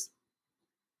oysters.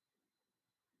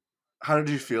 How did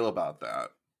you feel about that?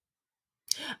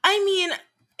 I mean,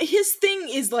 his thing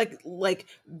is like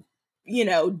you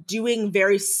know, doing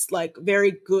very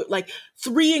good, like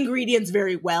 3 ingredients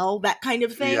very well, that kind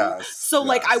of thing. Yes, so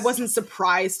like I wasn't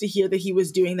surprised to hear that he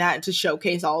was doing that to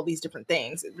showcase all these different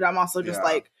things. But I'm also just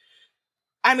like,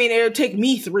 I mean, it would take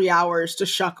me 3 hours to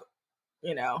shuck,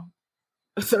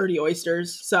 30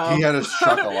 oysters. So he had to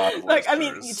shuck a lot of like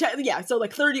oysters. I mean, so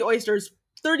like 30 oysters,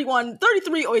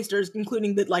 33 oysters,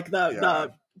 including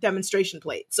the demonstration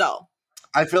plate. So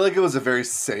I feel like it was a very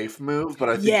safe move, but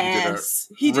I think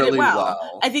he did it really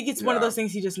well. I think it's one of those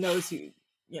things he just knows it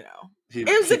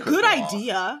was a good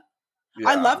idea. Yeah.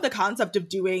 I love the concept of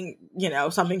doing,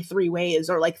 something 3 ways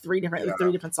or like 3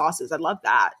 different sauces. I love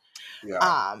that.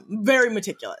 Yeah. Very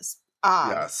meticulous.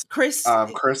 Yes. Chris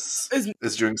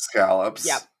is doing scallops.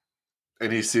 Yep.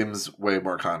 And he seems way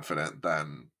more confident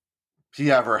than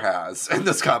he ever has in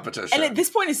this competition. And at this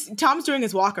point, Tom's doing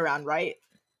his walk around, right?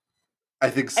 I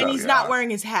think so. And he's not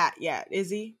wearing his hat yet, is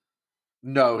he?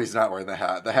 No, he's not wearing the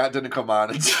hat. The hat didn't come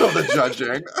on until the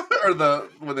judging or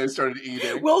when they started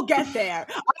eating. We'll get there.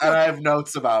 And I have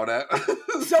notes about it.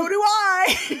 So do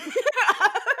I.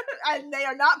 And they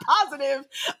are not positive.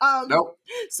 Nope.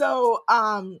 So,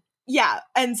 yeah.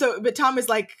 And so, but Tom is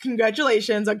like,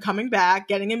 congratulations on coming back,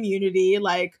 getting immunity.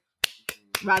 Like,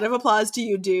 round of applause to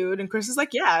you, dude. And Chris is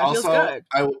like, yeah, it feels good.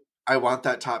 I want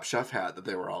that Top Chef hat that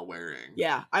they were all wearing.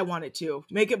 Yeah, I want it too.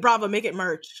 Make it Bravo, make it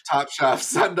merch. Top Chef,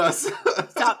 send us.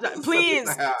 Please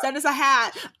send us a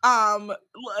hat.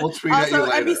 We'll tweet at you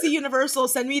later. NBC Universal,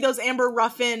 send me those Amber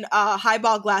Ruffin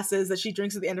highball glasses that she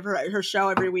drinks at the end of her show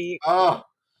every week. Oh,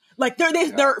 like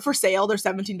they're for sale. They're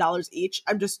 $17 each.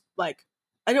 I'm just like,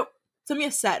 send me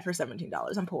a set for $17.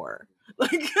 I'm poor.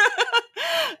 Like,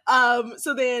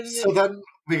 so then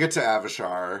we get to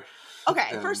Avishar.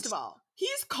 Okay, first of all.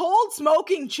 He's cold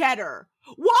smoking cheddar.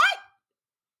 What?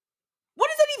 What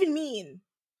does that even mean?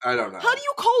 I don't know. How do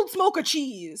you cold smoke a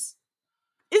cheese?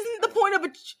 Isn't the point of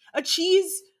a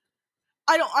cheese?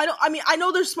 I mean, I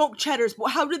know there's smoked cheddars, but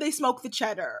how do they smoke the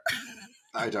cheddar?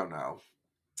 I don't know.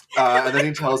 And then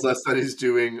he tells us that he's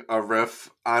doing a riff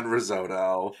on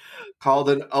risotto called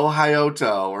an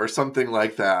Ohioto or something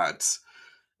like that.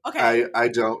 Okay. I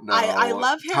don't know. I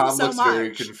love him Tom so looks much.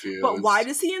 very confused. But why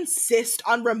does he insist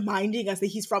on reminding us that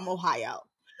he's from Ohio?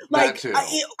 Like, that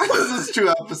too. This is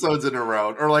 2 episodes in a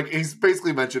row. Or like, he's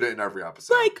basically mentioned it in every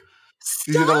episode. Like, stop.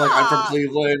 He's either like, I'm from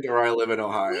Cleveland or I live in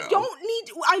Ohio. We don't need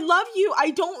to, I love you.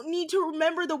 I don't need to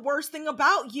remember the worst thing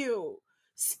about you.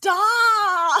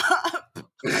 Stop.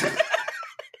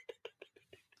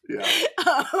 Yeah.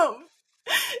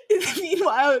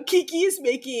 Meanwhile, Kiki is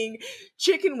making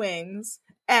chicken wings,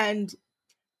 and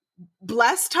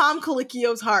bless Tom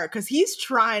Colicchio's heart, because he's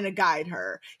trying to guide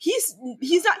her. He's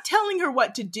not telling her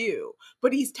what to do,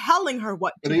 but he's telling her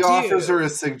what to do. And he offers her a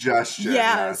suggestion.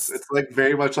 Yes. It's like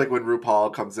very much like when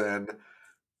RuPaul comes in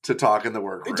to talk in the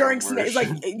workroom. Like,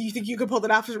 you think you could pull that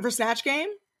off for Snatch Game?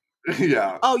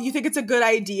 Yeah. Oh, you think it's a good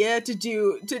idea to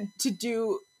do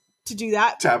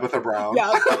that? Tabitha Brown.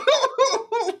 Yeah.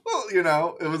 You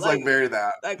know, it was like very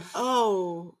that. Like,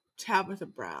 oh, Tabitha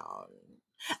Brown.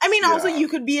 I mean, also, you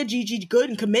could be a Gigi Good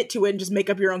and commit to it and just make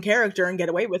up your own character and get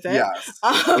away with it. Yes.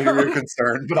 I hear your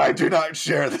concern, but I do not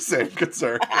share the same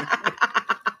concern.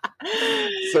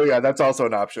 So, yeah, that's also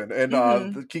an option.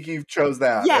 And Kiki chose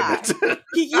that. Yeah.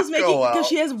 Kiki's making, because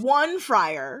she has one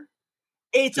fryer.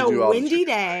 It's a windy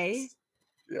day.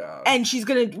 Yeah. And she's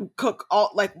going to cook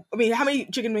all, like, I mean, how many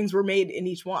chicken wings were made in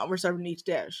each one? We're serving each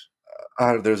dish.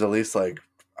 There's at least like,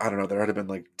 I don't know, there would have been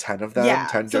like 10 of them. Yeah,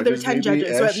 10 so judges, there were 10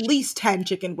 judges, so at least 10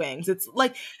 chicken wings. It's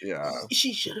like,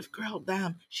 she should have grilled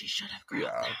them.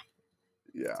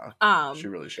 Yeah. She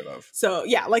really should have. So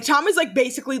yeah, like Tom is like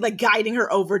basically like guiding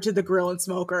her over to the grill and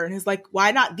smoker, and he's like,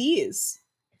 why not these?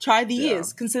 Try these. Yeah.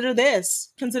 Consider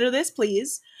this,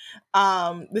 please.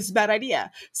 This is a bad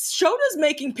idea. Shota's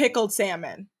making pickled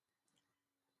salmon.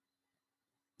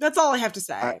 That's all I have to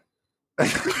say.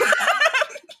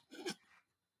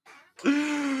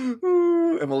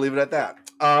 And we'll leave it at that.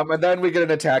 And then we get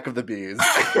an attack of the bees.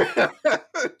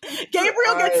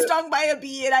 Gabriel gets stung by a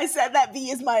bee, and I said that bee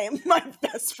is my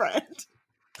best friend.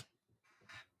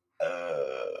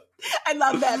 I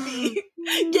love that bee.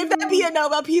 Give that bee a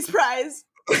Nobel Peace Prize.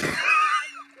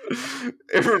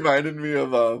 It reminded me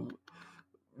of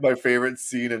my favorite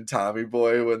scene in Tommy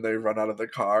Boy when they run out of the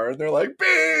car and they're like,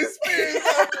 bees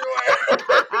everywhere.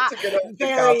 To get the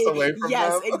cops away from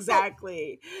them.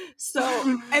 Exactly. So,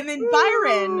 and then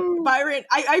Byron,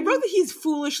 I wrote that he's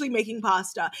foolishly making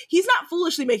pasta. He's not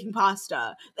foolishly making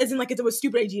pasta, as in like it's a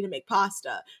stupid idea to make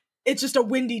pasta. It's just a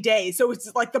windy day, so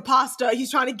it's like the pasta. He's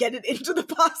trying to get it into the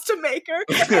pasta maker,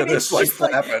 and it's like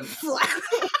flapping. And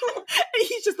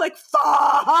he's just like,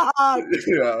 "Fuck!"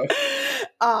 Yeah.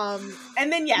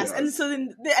 And then and so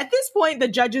then at this point, the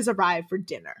judges arrive for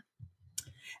dinner.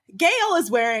 Gail is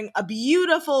wearing a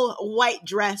beautiful white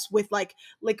dress with like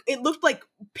it looked like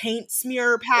paint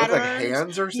smear patterns. Like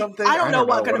hands or something? I don't know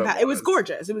what kind of pattern. It was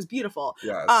gorgeous. It was beautiful.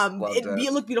 Yes,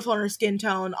 it looked beautiful on her skin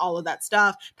tone, all of that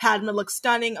stuff. Padma looked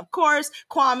stunning, of course.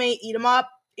 Kwame, eat him up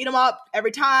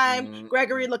every time. Mm-hmm.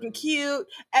 Gregory looking cute.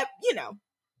 You know,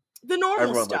 the normal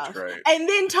Everyone stuff. Looked great. And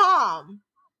then Tom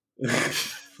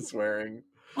is wearing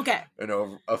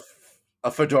a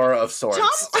fedora of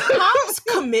sorts. Tom's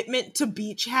commitment to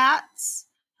beach hats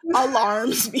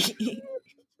alarms me.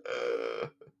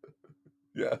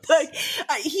 Yes. Like,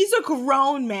 he's a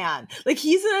grown man. Like,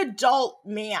 he's an adult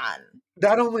man.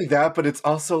 Not only that, but it's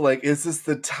also like, is this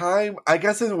the time? I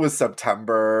guess it was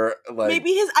September. Like, maybe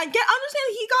I understand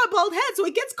he got a bald head, so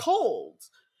it gets cold.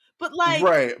 But like,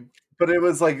 right. But it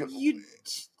was like,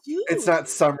 it's not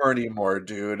summer anymore,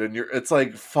 dude. And it's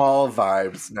like fall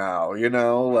vibes now, you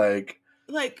know? Like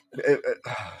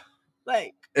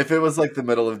if it was like the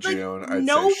middle of June, I'd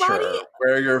say sure,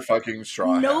 wear your fucking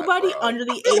straw hat, Nobody under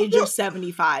the age of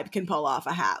 75 can pull off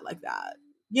a hat like that.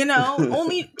 You know,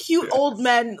 only cute old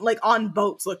men like on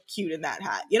boats look cute in that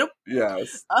hat. You know?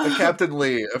 Yes. Captain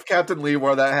Lee. If Captain Lee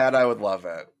wore that hat, I would love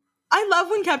it. I love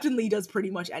when Captain Lee does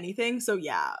pretty much anything. So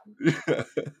yeah.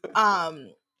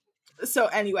 So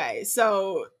anyway,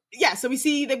 so we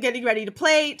see them getting ready to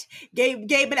plate. Gabe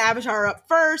and Avishar are up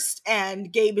first,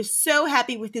 and Gabe is so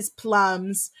happy with his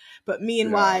plums. But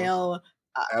meanwhile,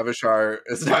 Avishar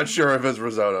is not sure if his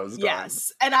risotto's done.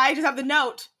 Yes, and I just have the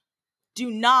note: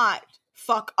 do not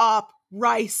fuck up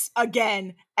rice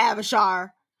again, Avishar.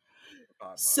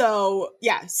 So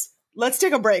yes, let's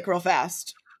take a break real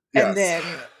fast and then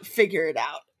figure it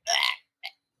out.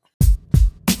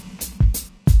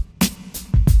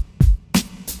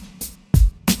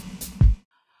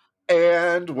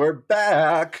 And we're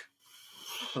back.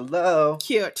 hello.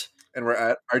 Cute. And we're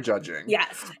at our judging.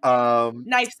 Yes.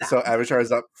 Knife sound. So Avishar is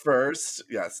up first.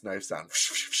 Yes, knife sound.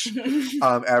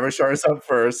 Avishar is up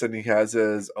first, and he has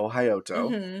his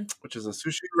Ohioto, which is a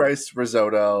sushi rice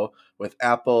risotto with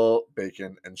apple,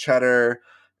 bacon, and cheddar.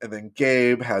 And then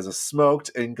Gabe has a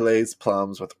smoked and glazed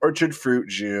plums with orchard fruit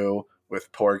jus with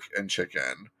pork and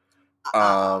chicken.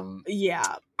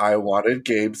 Yeah. I wanted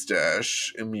Gabe's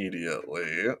dish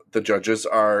immediately. The judges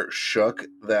are shook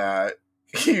that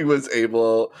he was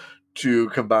able to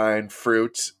combine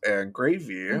fruit and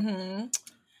gravy. And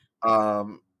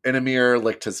Amir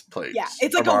licked his plate. Yeah,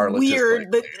 it's like a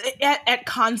weird, at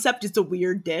concept, it's a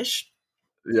weird dish.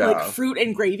 Yeah. Like fruit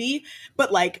and gravy.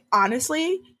 But like,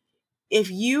 honestly,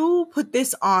 if you put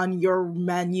this on your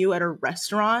menu at a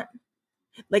restaurant,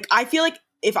 like I feel like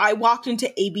if I walked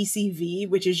into ABCV,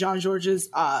 which is Jean-Georges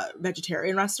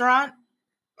vegetarian restaurant,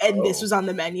 and this was on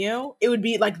the menu, it would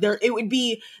be like it would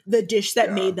be the dish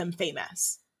that made them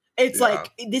famous. It's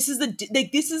like this is a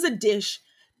dish,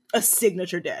 a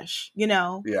signature dish, you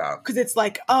know? Yeah. Because it's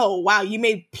like, oh wow, you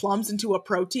made plums into a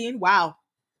protein. Wow,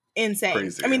 insane.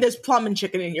 Crazy. I mean, there's plum and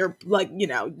chicken in your, like, you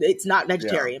know, it's not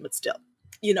vegetarian, but still,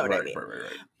 you know what I mean? Right.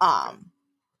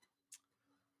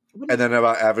 And then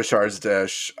about Avishar's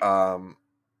dish,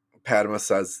 Padma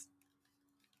says,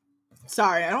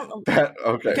 sorry, I don't know.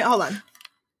 Okay, hold on.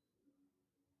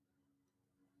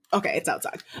 Okay, it's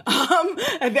outside.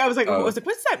 I was like, what's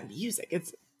that music?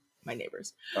 It's my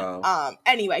neighbors.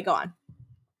 Anyway, go on.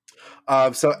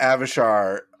 So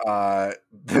Avishar,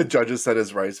 the judges said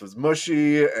his rice was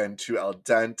mushy and too al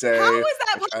dente. How is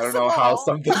that possible? I don't know how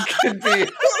something can be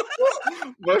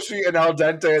mushy and al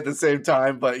dente at the same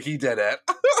time, but he did it.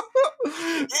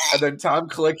 And then Tom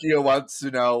Colicchio wants to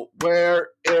know, where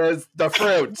is the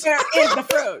fruit? Where is the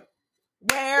fruit?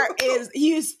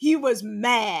 He was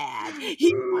mad.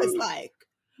 He was like,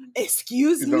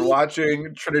 excuse me? He's been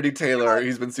watching Trinity Taylor.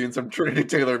 He's been seeing some Trinity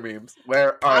Taylor memes.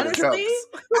 Where are the cups?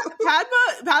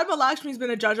 Padma Lakshmi's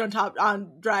been a judge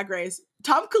on Drag Race.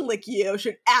 Tom Colicchio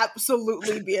should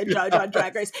absolutely be a judge on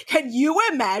Drag Race. Can you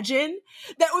imagine?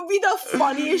 That would be the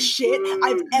funniest shit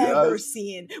I've ever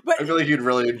seen. But I feel like he'd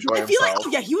really enjoy himself. I feel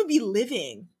like, he would be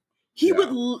living. He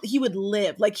would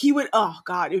live. Like he would, oh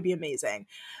God, it would be amazing.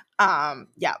 So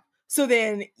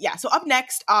up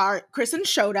next are Chris and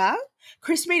Shota.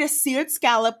 Chris made a seared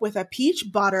scallop with a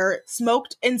peach butter,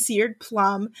 smoked and seared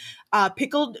plum,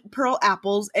 pickled pearl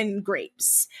apples, and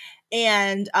grapes.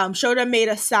 And Shota made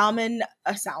a salmon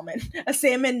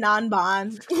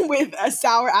nanban with a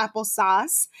sour apple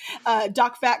sauce,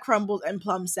 duck fat crumbles, and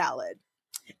plum salad.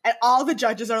 And all the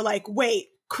judges are like, wait,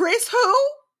 Chris who?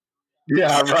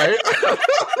 Yeah, right?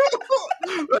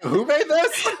 Who made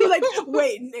this? Like,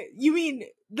 wait, you mean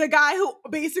the guy who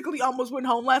basically almost went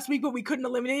home last week, but we couldn't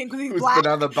eliminate him because he's black? He's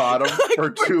been on the bottom for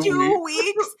 2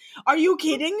 weeks? Are you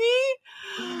kidding me?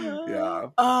 Yeah.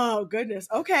 Oh, goodness.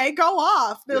 Okay, go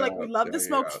off. They're like, we love the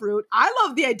smoked fruit. I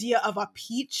love the idea of a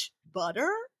peach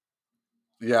butter.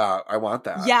 Yeah, I want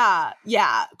that.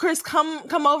 Yeah. Chris,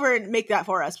 come over and make that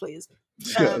for us, please.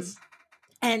 Yes.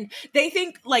 And they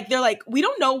think, like, they're like, we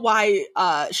don't know why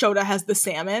Shota has the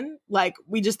salmon. Like,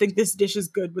 we just think this dish is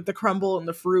good with the crumble and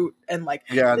the fruit and, like,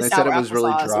 yeah, and they said it was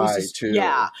really dry, too.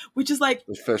 Yeah, which is like...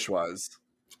 The fish was.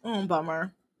 Oh,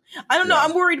 bummer. I don't know.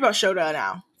 I'm worried about Shota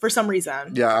now, for some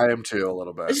reason. Yeah, I am, too, a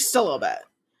little bit. Just a little bit.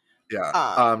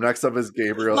 Yeah. Next up is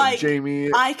Gabriel and Jamie.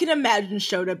 I can imagine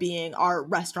Shota being our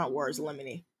Restaurant Wars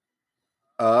eliminee.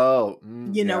 Oh.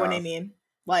 You know what I mean?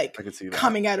 Like, I could see that.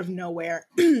 Coming out of nowhere.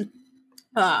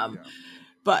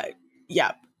 But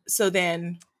yeah, so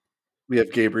then we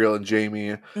have Gabriel and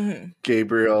Jamie.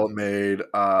 Gabriel made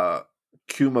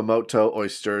Kumamoto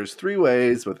oysters 3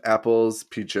 ways with apples,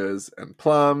 peaches, and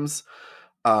plums.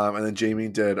 And then Jamie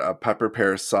did a pepper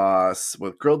pear sauce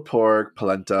with grilled pork,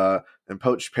 polenta, and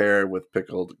poached pear with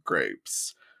pickled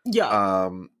grapes. Yeah.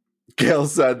 Gail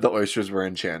said the oysters were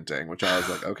enchanting, which I was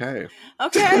like, okay.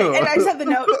 Okay. And I just have the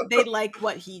note, they liked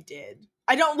what he did.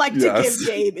 I don't like to give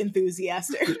Gabe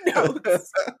enthusiastic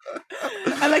notes.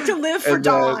 I like to live for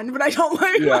Dawn, but I don't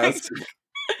like...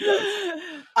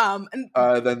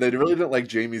 Then they really didn't like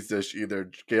Jamie's dish either.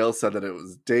 Gail said that it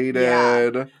was dated.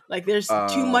 Yeah. Like there's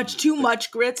too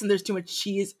much grits and there's too much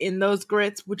cheese in those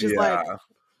grits, which is like...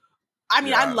 I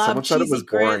mean, I love Someone cheesy said it was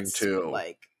boring grits, too.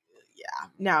 Like, yeah.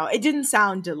 No, it didn't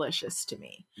sound delicious to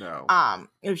me. No.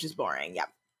 It was just boring. Yeah.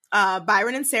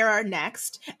 Byron and Sarah are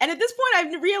next. And at this point,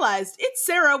 I've realized it's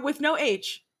Sarah with no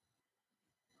H.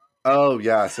 Oh,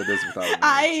 yes, it is without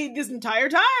an H. This entire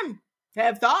time,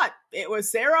 have thought it was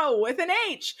Sarah with an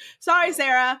H. Sorry,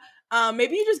 Sarah.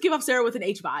 Maybe you just give off Sarah with an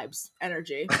H vibes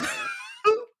energy.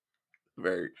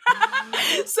 Very.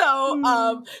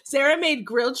 So Sarah made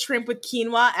grilled shrimp with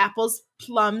quinoa, apples,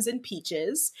 plums, and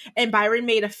peaches, and Byron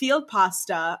made a filled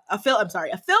pasta. My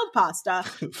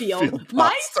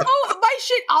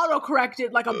shit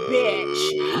auto-corrected like a bitch.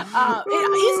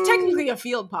 It is technically a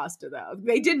field pasta though.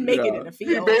 They didn't make it in a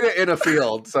field. He made it in a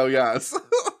field, so yes.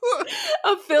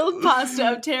 A filled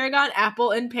pasta of tarragon,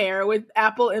 apple, and pear with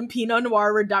apple and Pinot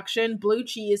Noir reduction, blue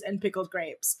cheese, and pickled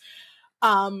grapes.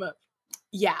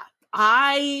 Yeah,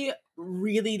 I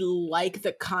really like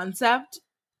the concept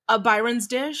of Byron's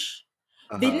dish.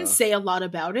 They didn't say a lot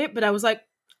about it, but I was like,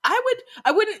 I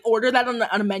wouldn't order that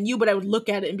on a menu, but I would look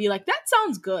at it and be like, that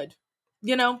sounds good.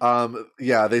 You know?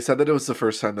 Yeah, they said that it was the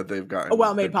first time that they've gotten a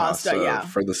well-made pasta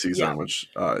for the season, which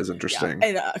is interesting.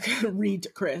 Yeah. And read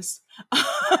to Chris.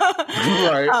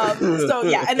 Right. So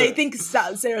yeah, and they think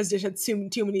Sarah's dish had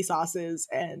too many sauces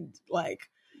and like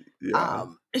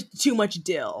too much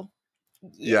dill.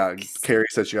 Yikes. Yeah, Carrie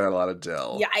said she got a lot of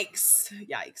dill. Yikes.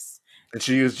 And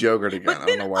she used yogurt again. But I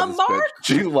don't know why this bitch.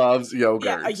 She loves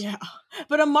yogurt. Yeah.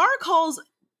 But Amar calls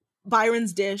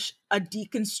Byron's dish a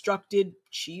deconstructed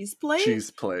cheese plate.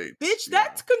 Bitch,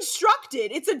 that's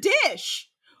constructed. It's a dish.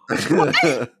 What?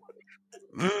 How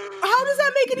does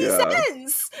that make any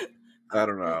sense? I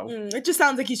don't know. It just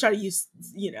sounds like he's trying to use,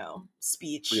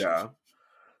 speech. Yeah.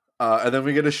 And then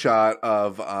we get a shot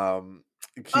of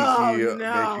Kiki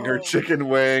making her chicken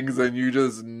wings, and you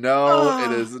just know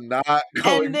it is not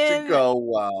going to go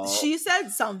well. She said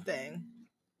something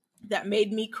that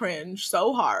made me cringe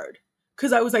so hard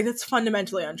because I was like, that's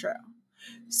fundamentally untrue.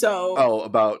 So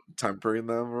about tempering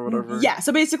them or whatever. Yeah,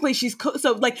 so basically she's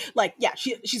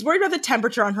she's worried about the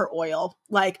temperature on her oil.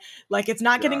 Like it's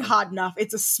not getting hot enough.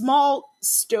 It's a small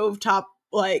stovetop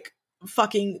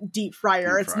fucking deep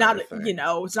fryer. It's not thing.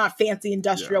 It's not fancy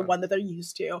industrial one that they're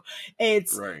used to.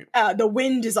 It's the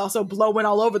wind is also blowing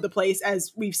all over the place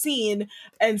as we've seen,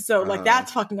 and so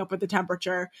that's fucking up with the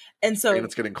temperature, and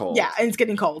it's getting cold. Yeah, and it's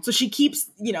getting cold. So she keeps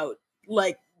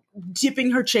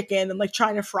dipping her chicken and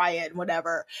trying to fry it and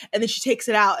whatever, and then she takes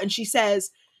it out and she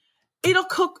says it'll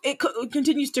cook. It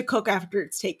continues to cook after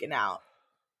it's taken out.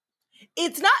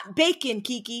 It's not bacon,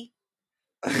 Kiki.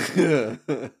 Because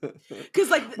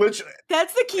which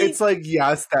that's the key. It's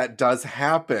yes, that does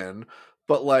happen,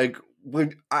 but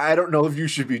when I don't know if you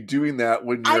should be doing that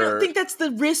when you're. I don't think that's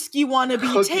the risk you want to be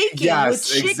taking.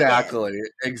 Yes, with chicken.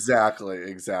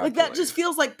 Exactly. That just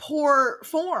feels like poor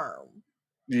form.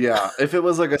 Yeah, if it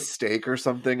was a steak or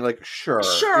something, sure,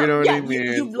 you know what I mean.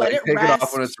 You let it take rest, it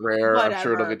off when it's rare. whatever. I'm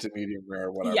sure it'll get to medium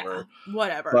rare, whatever. Yeah,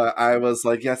 whatever. But I was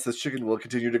yes, this chicken will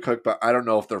continue to cook, but I don't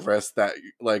know if the risk that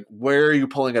where are you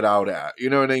pulling it out at? You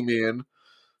know what I mean?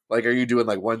 Are you doing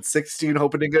 116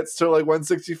 hoping it gets to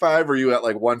 165, or are you at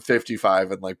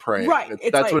 155 and praying? Right,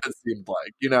 that's what it seemed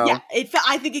like. Yeah,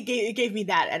 I think it gave me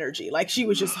that energy. She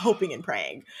was just hoping and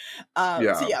praying.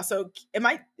 So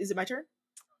is it my turn?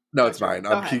 No, it's mine.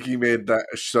 Kiki made that,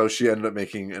 so she ended up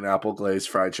making an apple glazed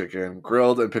fried chicken,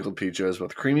 grilled and pickled peaches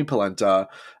with creamy polenta,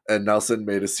 and Nelson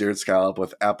made a seared scallop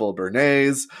with apple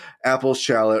béarnaise, apple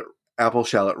shallot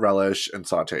relish, and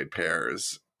sautéed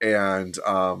pears. And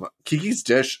Kiki's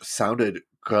dish sounded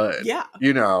good. Yeah,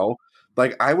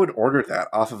 I would order that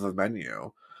off of a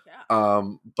menu. Yeah.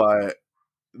 But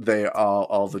they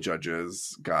all the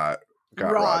judges got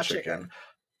raw chicken.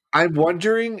 I'm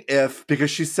wondering if,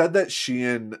 because she said that she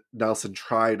and Nelson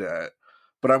tried it,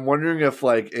 but I'm wondering if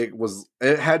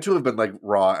it had to have been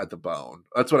raw at the bone.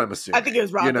 That's what I'm assuming. I think it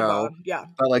was raw at the bone. Yeah.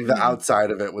 But the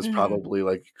outside of it was probably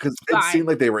because it seemed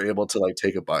like they were able to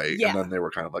take a bite, and then they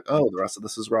were kind of oh, the rest of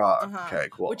this is raw. Okay,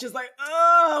 cool. Which is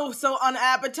so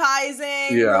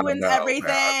unappetizing. Yeah, ruins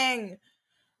everything.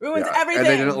 Ruins everything. And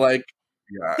they didn't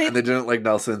and they didn't like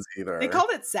Nelson's either. They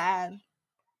called it sad.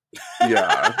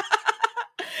 Yeah.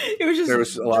 It was just there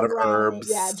was a lot of herbs.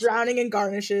 Yeah, drowning in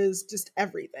garnishes, just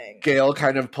everything. Gail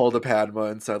kind of pulled a Padma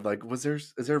and said,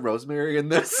 is there rosemary in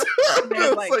this?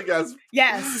 Yes.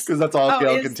 Yes. Because that's all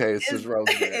Gail can taste is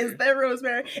rosemary. Is there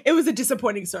rosemary? It was a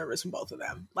disappointing service from both of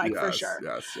them, for sure.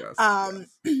 Yes.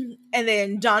 And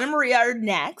then Dawn and Maria are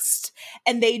next,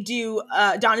 and they do,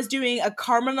 Dawn is doing a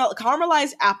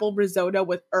caramelized apple risotto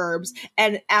with herbs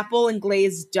and apple and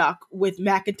glazed duck with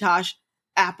McIntosh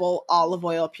apple olive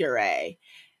oil puree.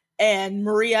 And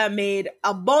Maria made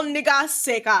albóndigas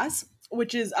secas,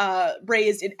 which is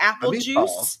braised in apple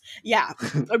juice. Yeah,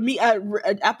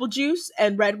 apple juice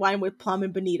and red wine with plum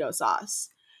and bonito sauce.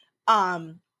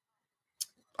 I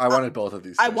wanted both of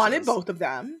these. I wanted both of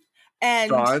them.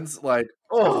 And Dawn's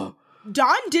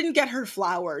Dawn didn't get her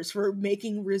flowers for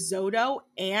making risotto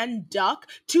and duck,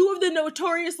 two of the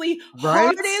notoriously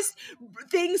hardest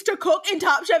things to cook in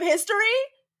Top Chef history.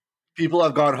 people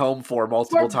have gone home for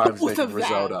multiple times making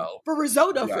risotto. For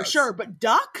risotto, for sure, but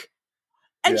duck?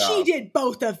 And she did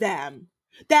both of them.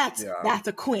 That's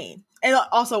a queen. And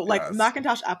also, like,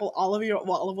 Macintosh apple olive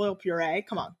oil puree.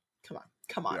 Come on,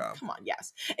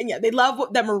 yes. And yeah, they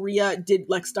love that Maria did,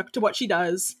 like, stuck to what she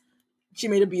does. She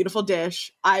made a beautiful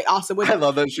dish. I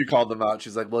love that she called them out.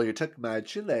 She's like, well, you took my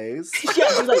chiles. Yeah,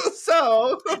 she's like,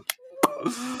 so...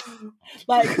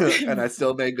 like, and I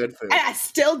still made good food. And I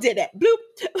still did it. Bloop.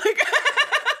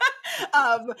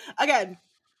 Like, again,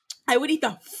 I would eat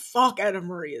the fuck out of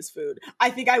Maria's food. I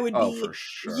think I would be. For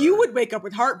sure. You would wake up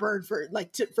with heartburn for days.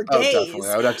 Definitely.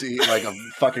 I would have to eat like a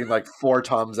fucking like 4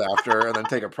 Tums after, and then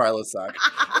take a Prilosec,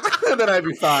 and then I'd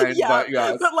be fine. Yeah, but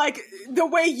yes. But like the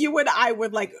way you and I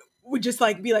would just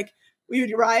like be like, we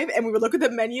would arrive and we would look at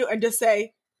the menu and just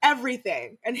say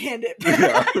everything and hand it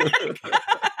back. Yeah.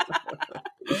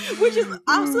 Which is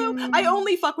also, I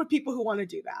only fuck with people who want to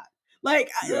do that. Like,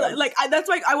 that's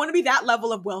like, I want to be that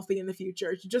level of wealthy in the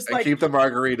future. Just like keep the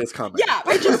margaritas coming. Yeah,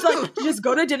 I just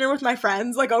go to dinner with my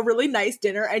friends, like a really nice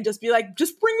dinner, and just be like,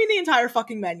 just bring me the entire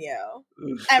fucking menu,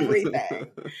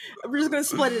 everything. We're just gonna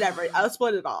split it. I'll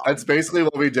split it all. That's basically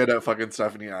what we did at fucking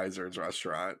Stephanie Izard's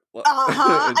restaurant. And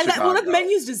the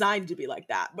menu's designed to be like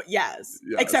that. But yes.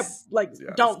 Except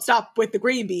don't stop with the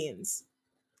green beans.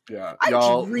 Yeah, I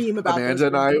dream about Amanda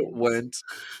and I went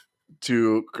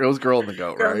to Girl on the Go,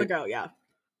 right? Girl on the Go, yeah.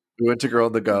 We went to Girl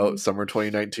on the Go summer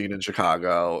 2019 in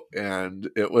Chicago, and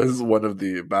it was one of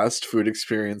the best food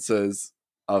experiences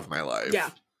of my life. Yeah,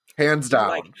 hands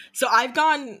down. So I've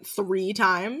gone 3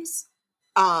 times.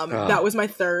 That was my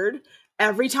 3rd.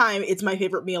 Every time, it's my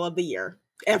favorite meal of the year.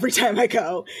 Every time I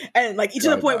go, and like to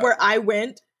the point where I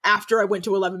went after I went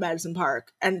to 11 Madison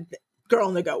Park, and Girl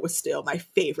on the Go was still my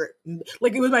favorite.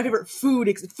 Like, it was my favorite food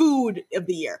of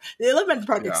the year. The 11 Madison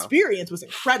Park experience was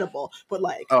incredible, but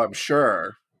like, oh, I'm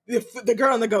sure the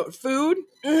Girl on the Go food.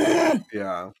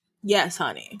 Yeah. Yes,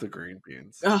 honey. The green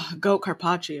beans. Oh, goat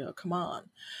carpaccio. Come on.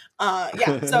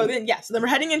 So then we're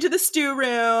heading into the stew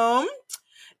room,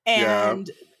 and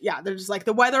they're just like,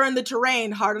 the weather and the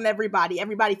terrain hard on everybody.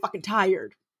 Everybody fucking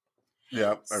tired.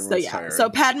 Yep. Tired. So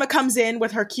Padma comes in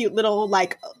with her cute little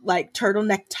like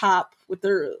turtleneck top with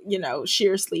her,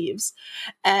 sheer sleeves,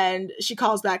 and she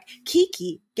calls back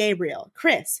Kiki, Gabriel,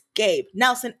 Chris, Gabe,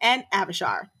 Nelson, and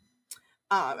Avishar.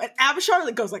 And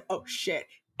Avishar goes like, "Oh shit."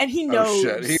 And he knows.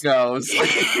 Oh shit, he knows.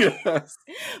 Yes.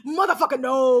 Motherfucker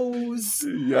knows.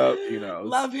 Yep, he knows.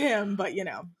 Love him, but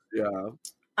Yeah.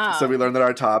 So we learned that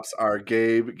our tops are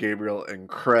Gabe, Gabriel, and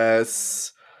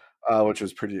Chris. Which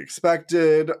was pretty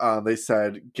expected. They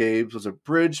said Gabe's was a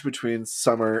bridge between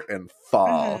summer and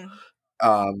fall.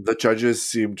 Mm-hmm. The judges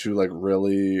seem to like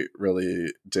really, really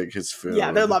dig his food.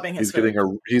 Yeah, they're loving his food.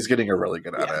 He's getting a really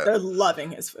good at it. They're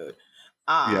loving his food.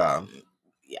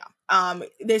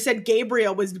 They said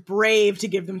Gabriel was brave to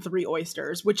give them 3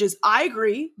 oysters, which is, I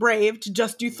agree, brave to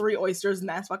just do 3 oysters and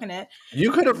that's fucking it. You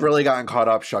could have really gotten caught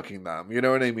up shucking them. You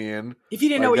know what I mean? If you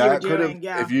didn't know what you were doing,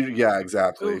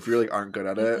 exactly. Oof. If you really aren't good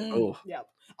at it, yeah.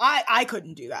 I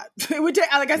couldn't do that. It would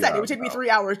take, like I said, it would take me 3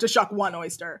 hours to shuck 1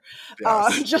 oyster.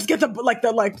 Yes. Just get be like,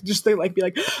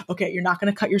 okay, you're not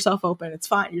going to cut yourself open. It's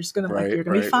fine. You're just going to you're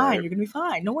going to be fine. Right. You're going to be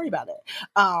fine. Don't worry about it.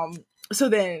 So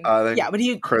then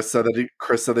Chris said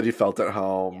that he felt at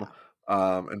home,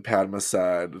 and Padma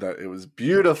said that it was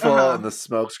beautiful, and the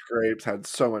smoked grapes had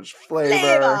so much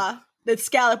flavor. The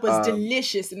scallop was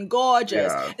delicious and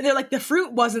gorgeous, and they're like, the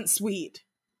fruit wasn't sweet,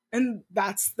 and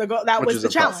that was the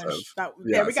challenge.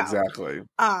 There we go. Exactly.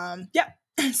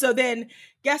 So then,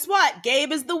 guess what?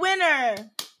 Gabe is the winner.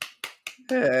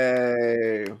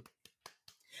 Hey.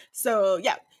 So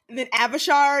and then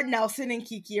Avishar, Nelson, and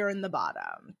Kiki are in the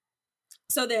bottom.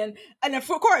 So then, and of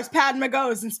course, Padma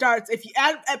goes and starts. If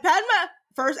Padma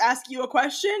first asks you a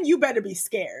question, you better be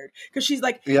scared. Because she's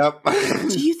like, yep.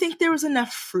 Do you think there was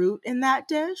enough fruit in that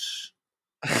dish?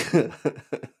 Like,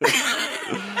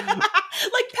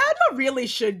 Padma really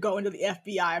should go into the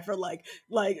FBI for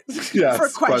for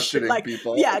questioning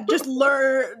people. Yeah, just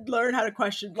learn how to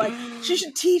question. Like, she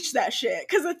should teach that shit,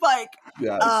 because it's like, he's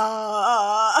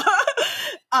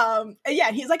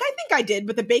like, I think I did,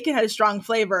 but the bacon had a strong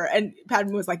flavor, and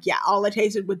Padma was like, all I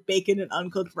tasted was bacon and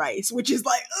uncooked rice, which is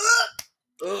like,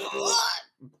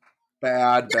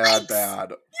 bad.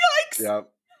 Yikes. Yep.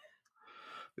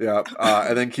 Yeah,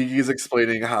 and then Kiki's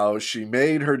explaining how she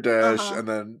made her dish, and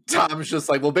then Tom's just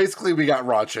like, well, basically, we got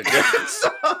raw chicken,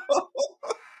 so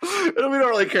we don't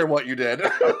really care what you did.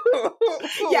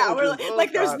 Yeah, we're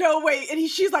like there's no way. And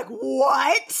she's like,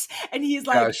 what? And he's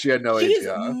like, yeah, she had no she's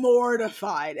idea.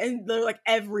 mortified. And they're like,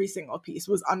 every single piece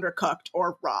was undercooked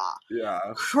or raw. Yeah.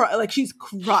 Like she's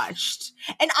crushed.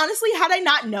 And honestly, had I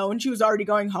not known she was already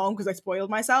going home because I spoiled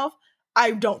myself,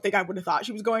 I don't think I would have thought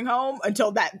she was going home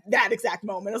until that exact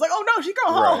moment. I was like, oh no, she's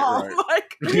going home. Right.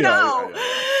 Like, you know.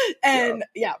 And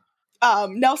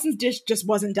Nelson's dish just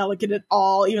wasn't delicate at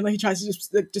all, even though he tries to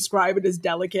just describe it as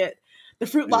delicate. The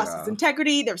fruit lost its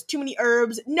integrity. There was too many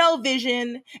herbs, no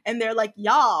vision. And they're like,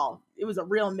 y'all, it was a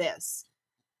real miss.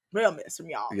 Real miss from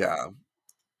y'all. Yeah.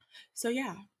 So,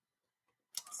 yeah.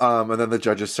 And then the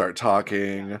judges start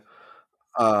talking.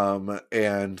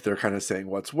 And they're kind of saying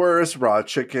what's worse, raw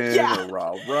chicken or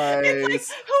raw rice. It's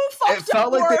like, who fucked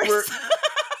up worse? Like they were,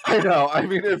 I know. I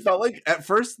mean, it felt like at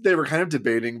first they were kind of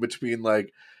debating between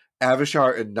like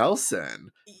Avishar and Nelson.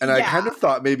 And I kind of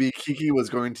thought maybe Kiki was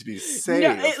going to be safe.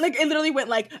 No, it literally went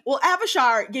like, well,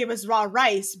 Avishar gave us raw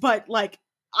rice, but like,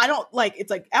 I don't like, it's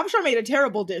like Avishar made a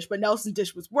terrible dish, but Nelson's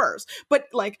dish was worse. But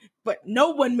no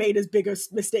one made as big a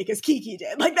mistake as Kiki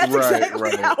did. Like that's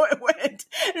exactly how it went.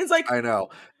 And it's like, I know.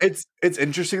 It's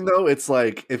interesting though. It's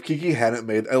like if Kiki hadn't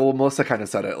made, well, Melissa kind of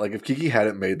said it. Like if Kiki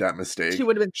hadn't made that mistake,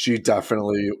 she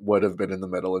definitely would have been in the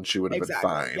middle, and she would have been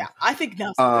fine. Yeah, I think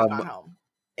Nelson would have gone home.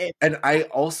 And I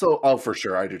also, for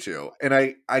sure, I do too. And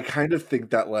I kind of think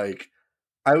that like,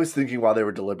 I was thinking while they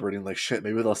were deliberating, like, shit,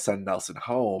 maybe they'll send Nelson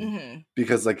home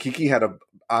because like Kiki had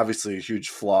obviously a huge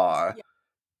flaw,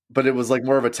 but it was like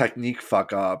more of a technique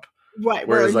fuck up. Right.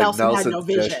 Whereas like Nelson had no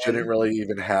vision. Didn't really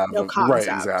even have no concept.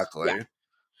 Right, exactly.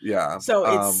 Yeah. So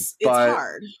it's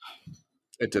hard.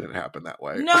 It didn't happen that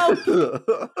way. No.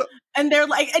 And they're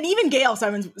like, and even Gail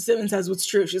Simmons says what's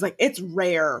true. She's like, it's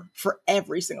rare for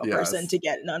every single person to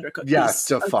get an undercooked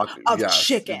piece of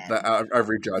chicken.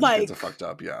 Every judge gets a fucked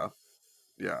up. Yeah.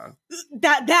 Yeah.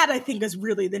 That I think is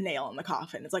really the nail in the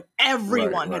coffin. It's like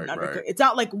everyone had an undercooked. Right. It's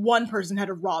not like one person had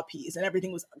a raw piece and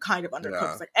everything was kind of undercooked.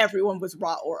 Yeah. It's like everyone was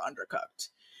raw or undercooked.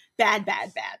 Bad.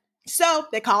 So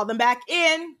they call them back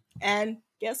in, and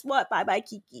guess what? Bye,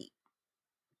 Kiki.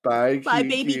 Bye,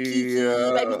 baby Kiki.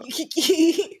 Bye, baby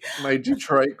Kiki. My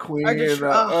Detroit queen.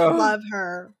 Love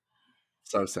her.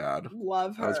 So sad.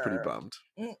 Love her. I was pretty bummed.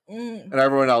 And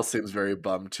everyone else seems very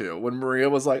bummed too. When Maria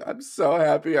was like, I'm so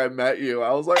happy I met you,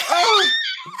 I was like, oh!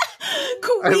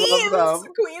 Queens!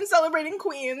 Queens celebrating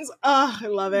Queens. Oh, I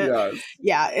love it. Yes.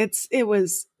 Yeah,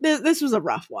 this was a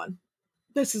rough one.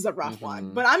 This is a rough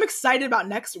one. But I'm excited about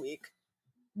next week.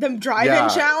 The drive-in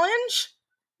challenge.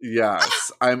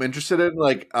 Yes. I'm interested in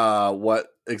like what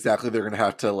exactly they're gonna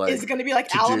have to like. Is it gonna be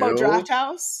like Alamo Draft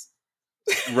House?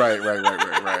 Right.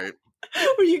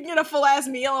 Where you can get a full ass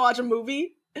meal and watch a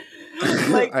movie.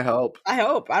 Like I hope. I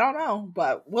don't know,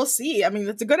 but we'll see. I mean,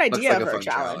 it's a good idea for a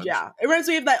challenge. Yeah, it reminds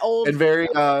me of that old and very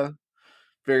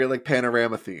like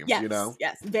panorama themed. Yes, you know,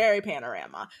 yes, very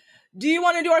panorama. Do you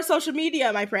want to do our social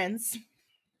media, my friends?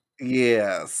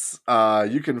 Yes.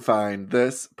 You can find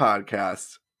this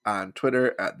podcast on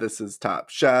Twitter at This Is Top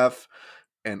Chef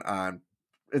and on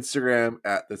Instagram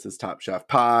at This Is Top Chef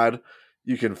Pod.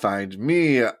 You can find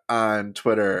me on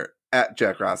Twitter at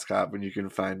Jack Roskop, and you can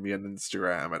find me on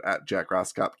Instagram at Jack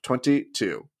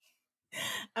Roskop22.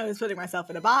 I was putting myself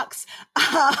in a box.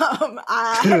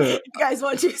 You guys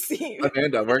want to see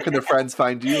Amanda, where can the friends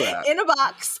find you at? In a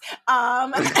box.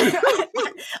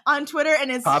 On Twitter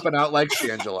and it's popping out like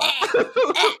Shangela.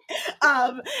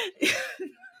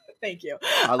 Thank you.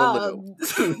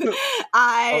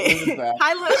 Hi,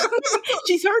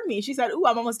 She's heard me. She said, "Ooh,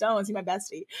 I'm almost done. I want to see my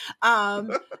bestie."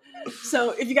 So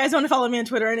if you guys want to follow me on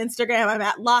Twitter and Instagram, I'm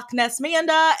at Loch Ness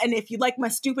Manda. And if you like my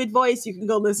stupid voice, you can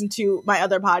go listen to my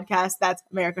other podcast. That's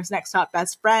America's Next Top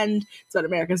Best Friend. It's at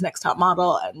America's Next Top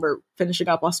Model, and we're finishing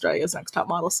up Australia's Next Top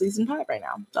Model season 5 right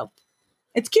now. So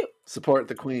it's cute. Support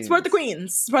the queens. Support the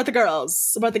queens. Support the girls.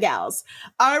 Support the gals.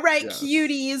 All right,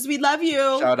 cuties. We love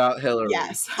you. Shout out Hillary.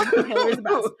 Yes. Hillary's the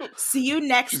best. See you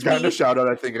next week. She's gotten a shout out,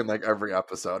 I think, in like every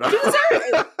episode.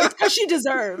 It's because she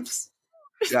deserves.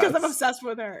 Because I'm obsessed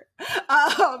with her.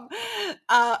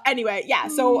 Anyway, yeah.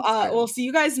 So we'll see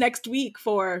you guys next week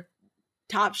for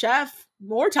Top Chef.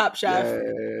 More Top Chef.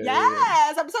 Yay.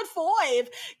 Yes. Episode 5.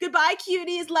 Goodbye,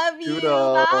 cuties. Love you.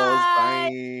 Toodles. Bye.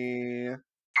 Bye.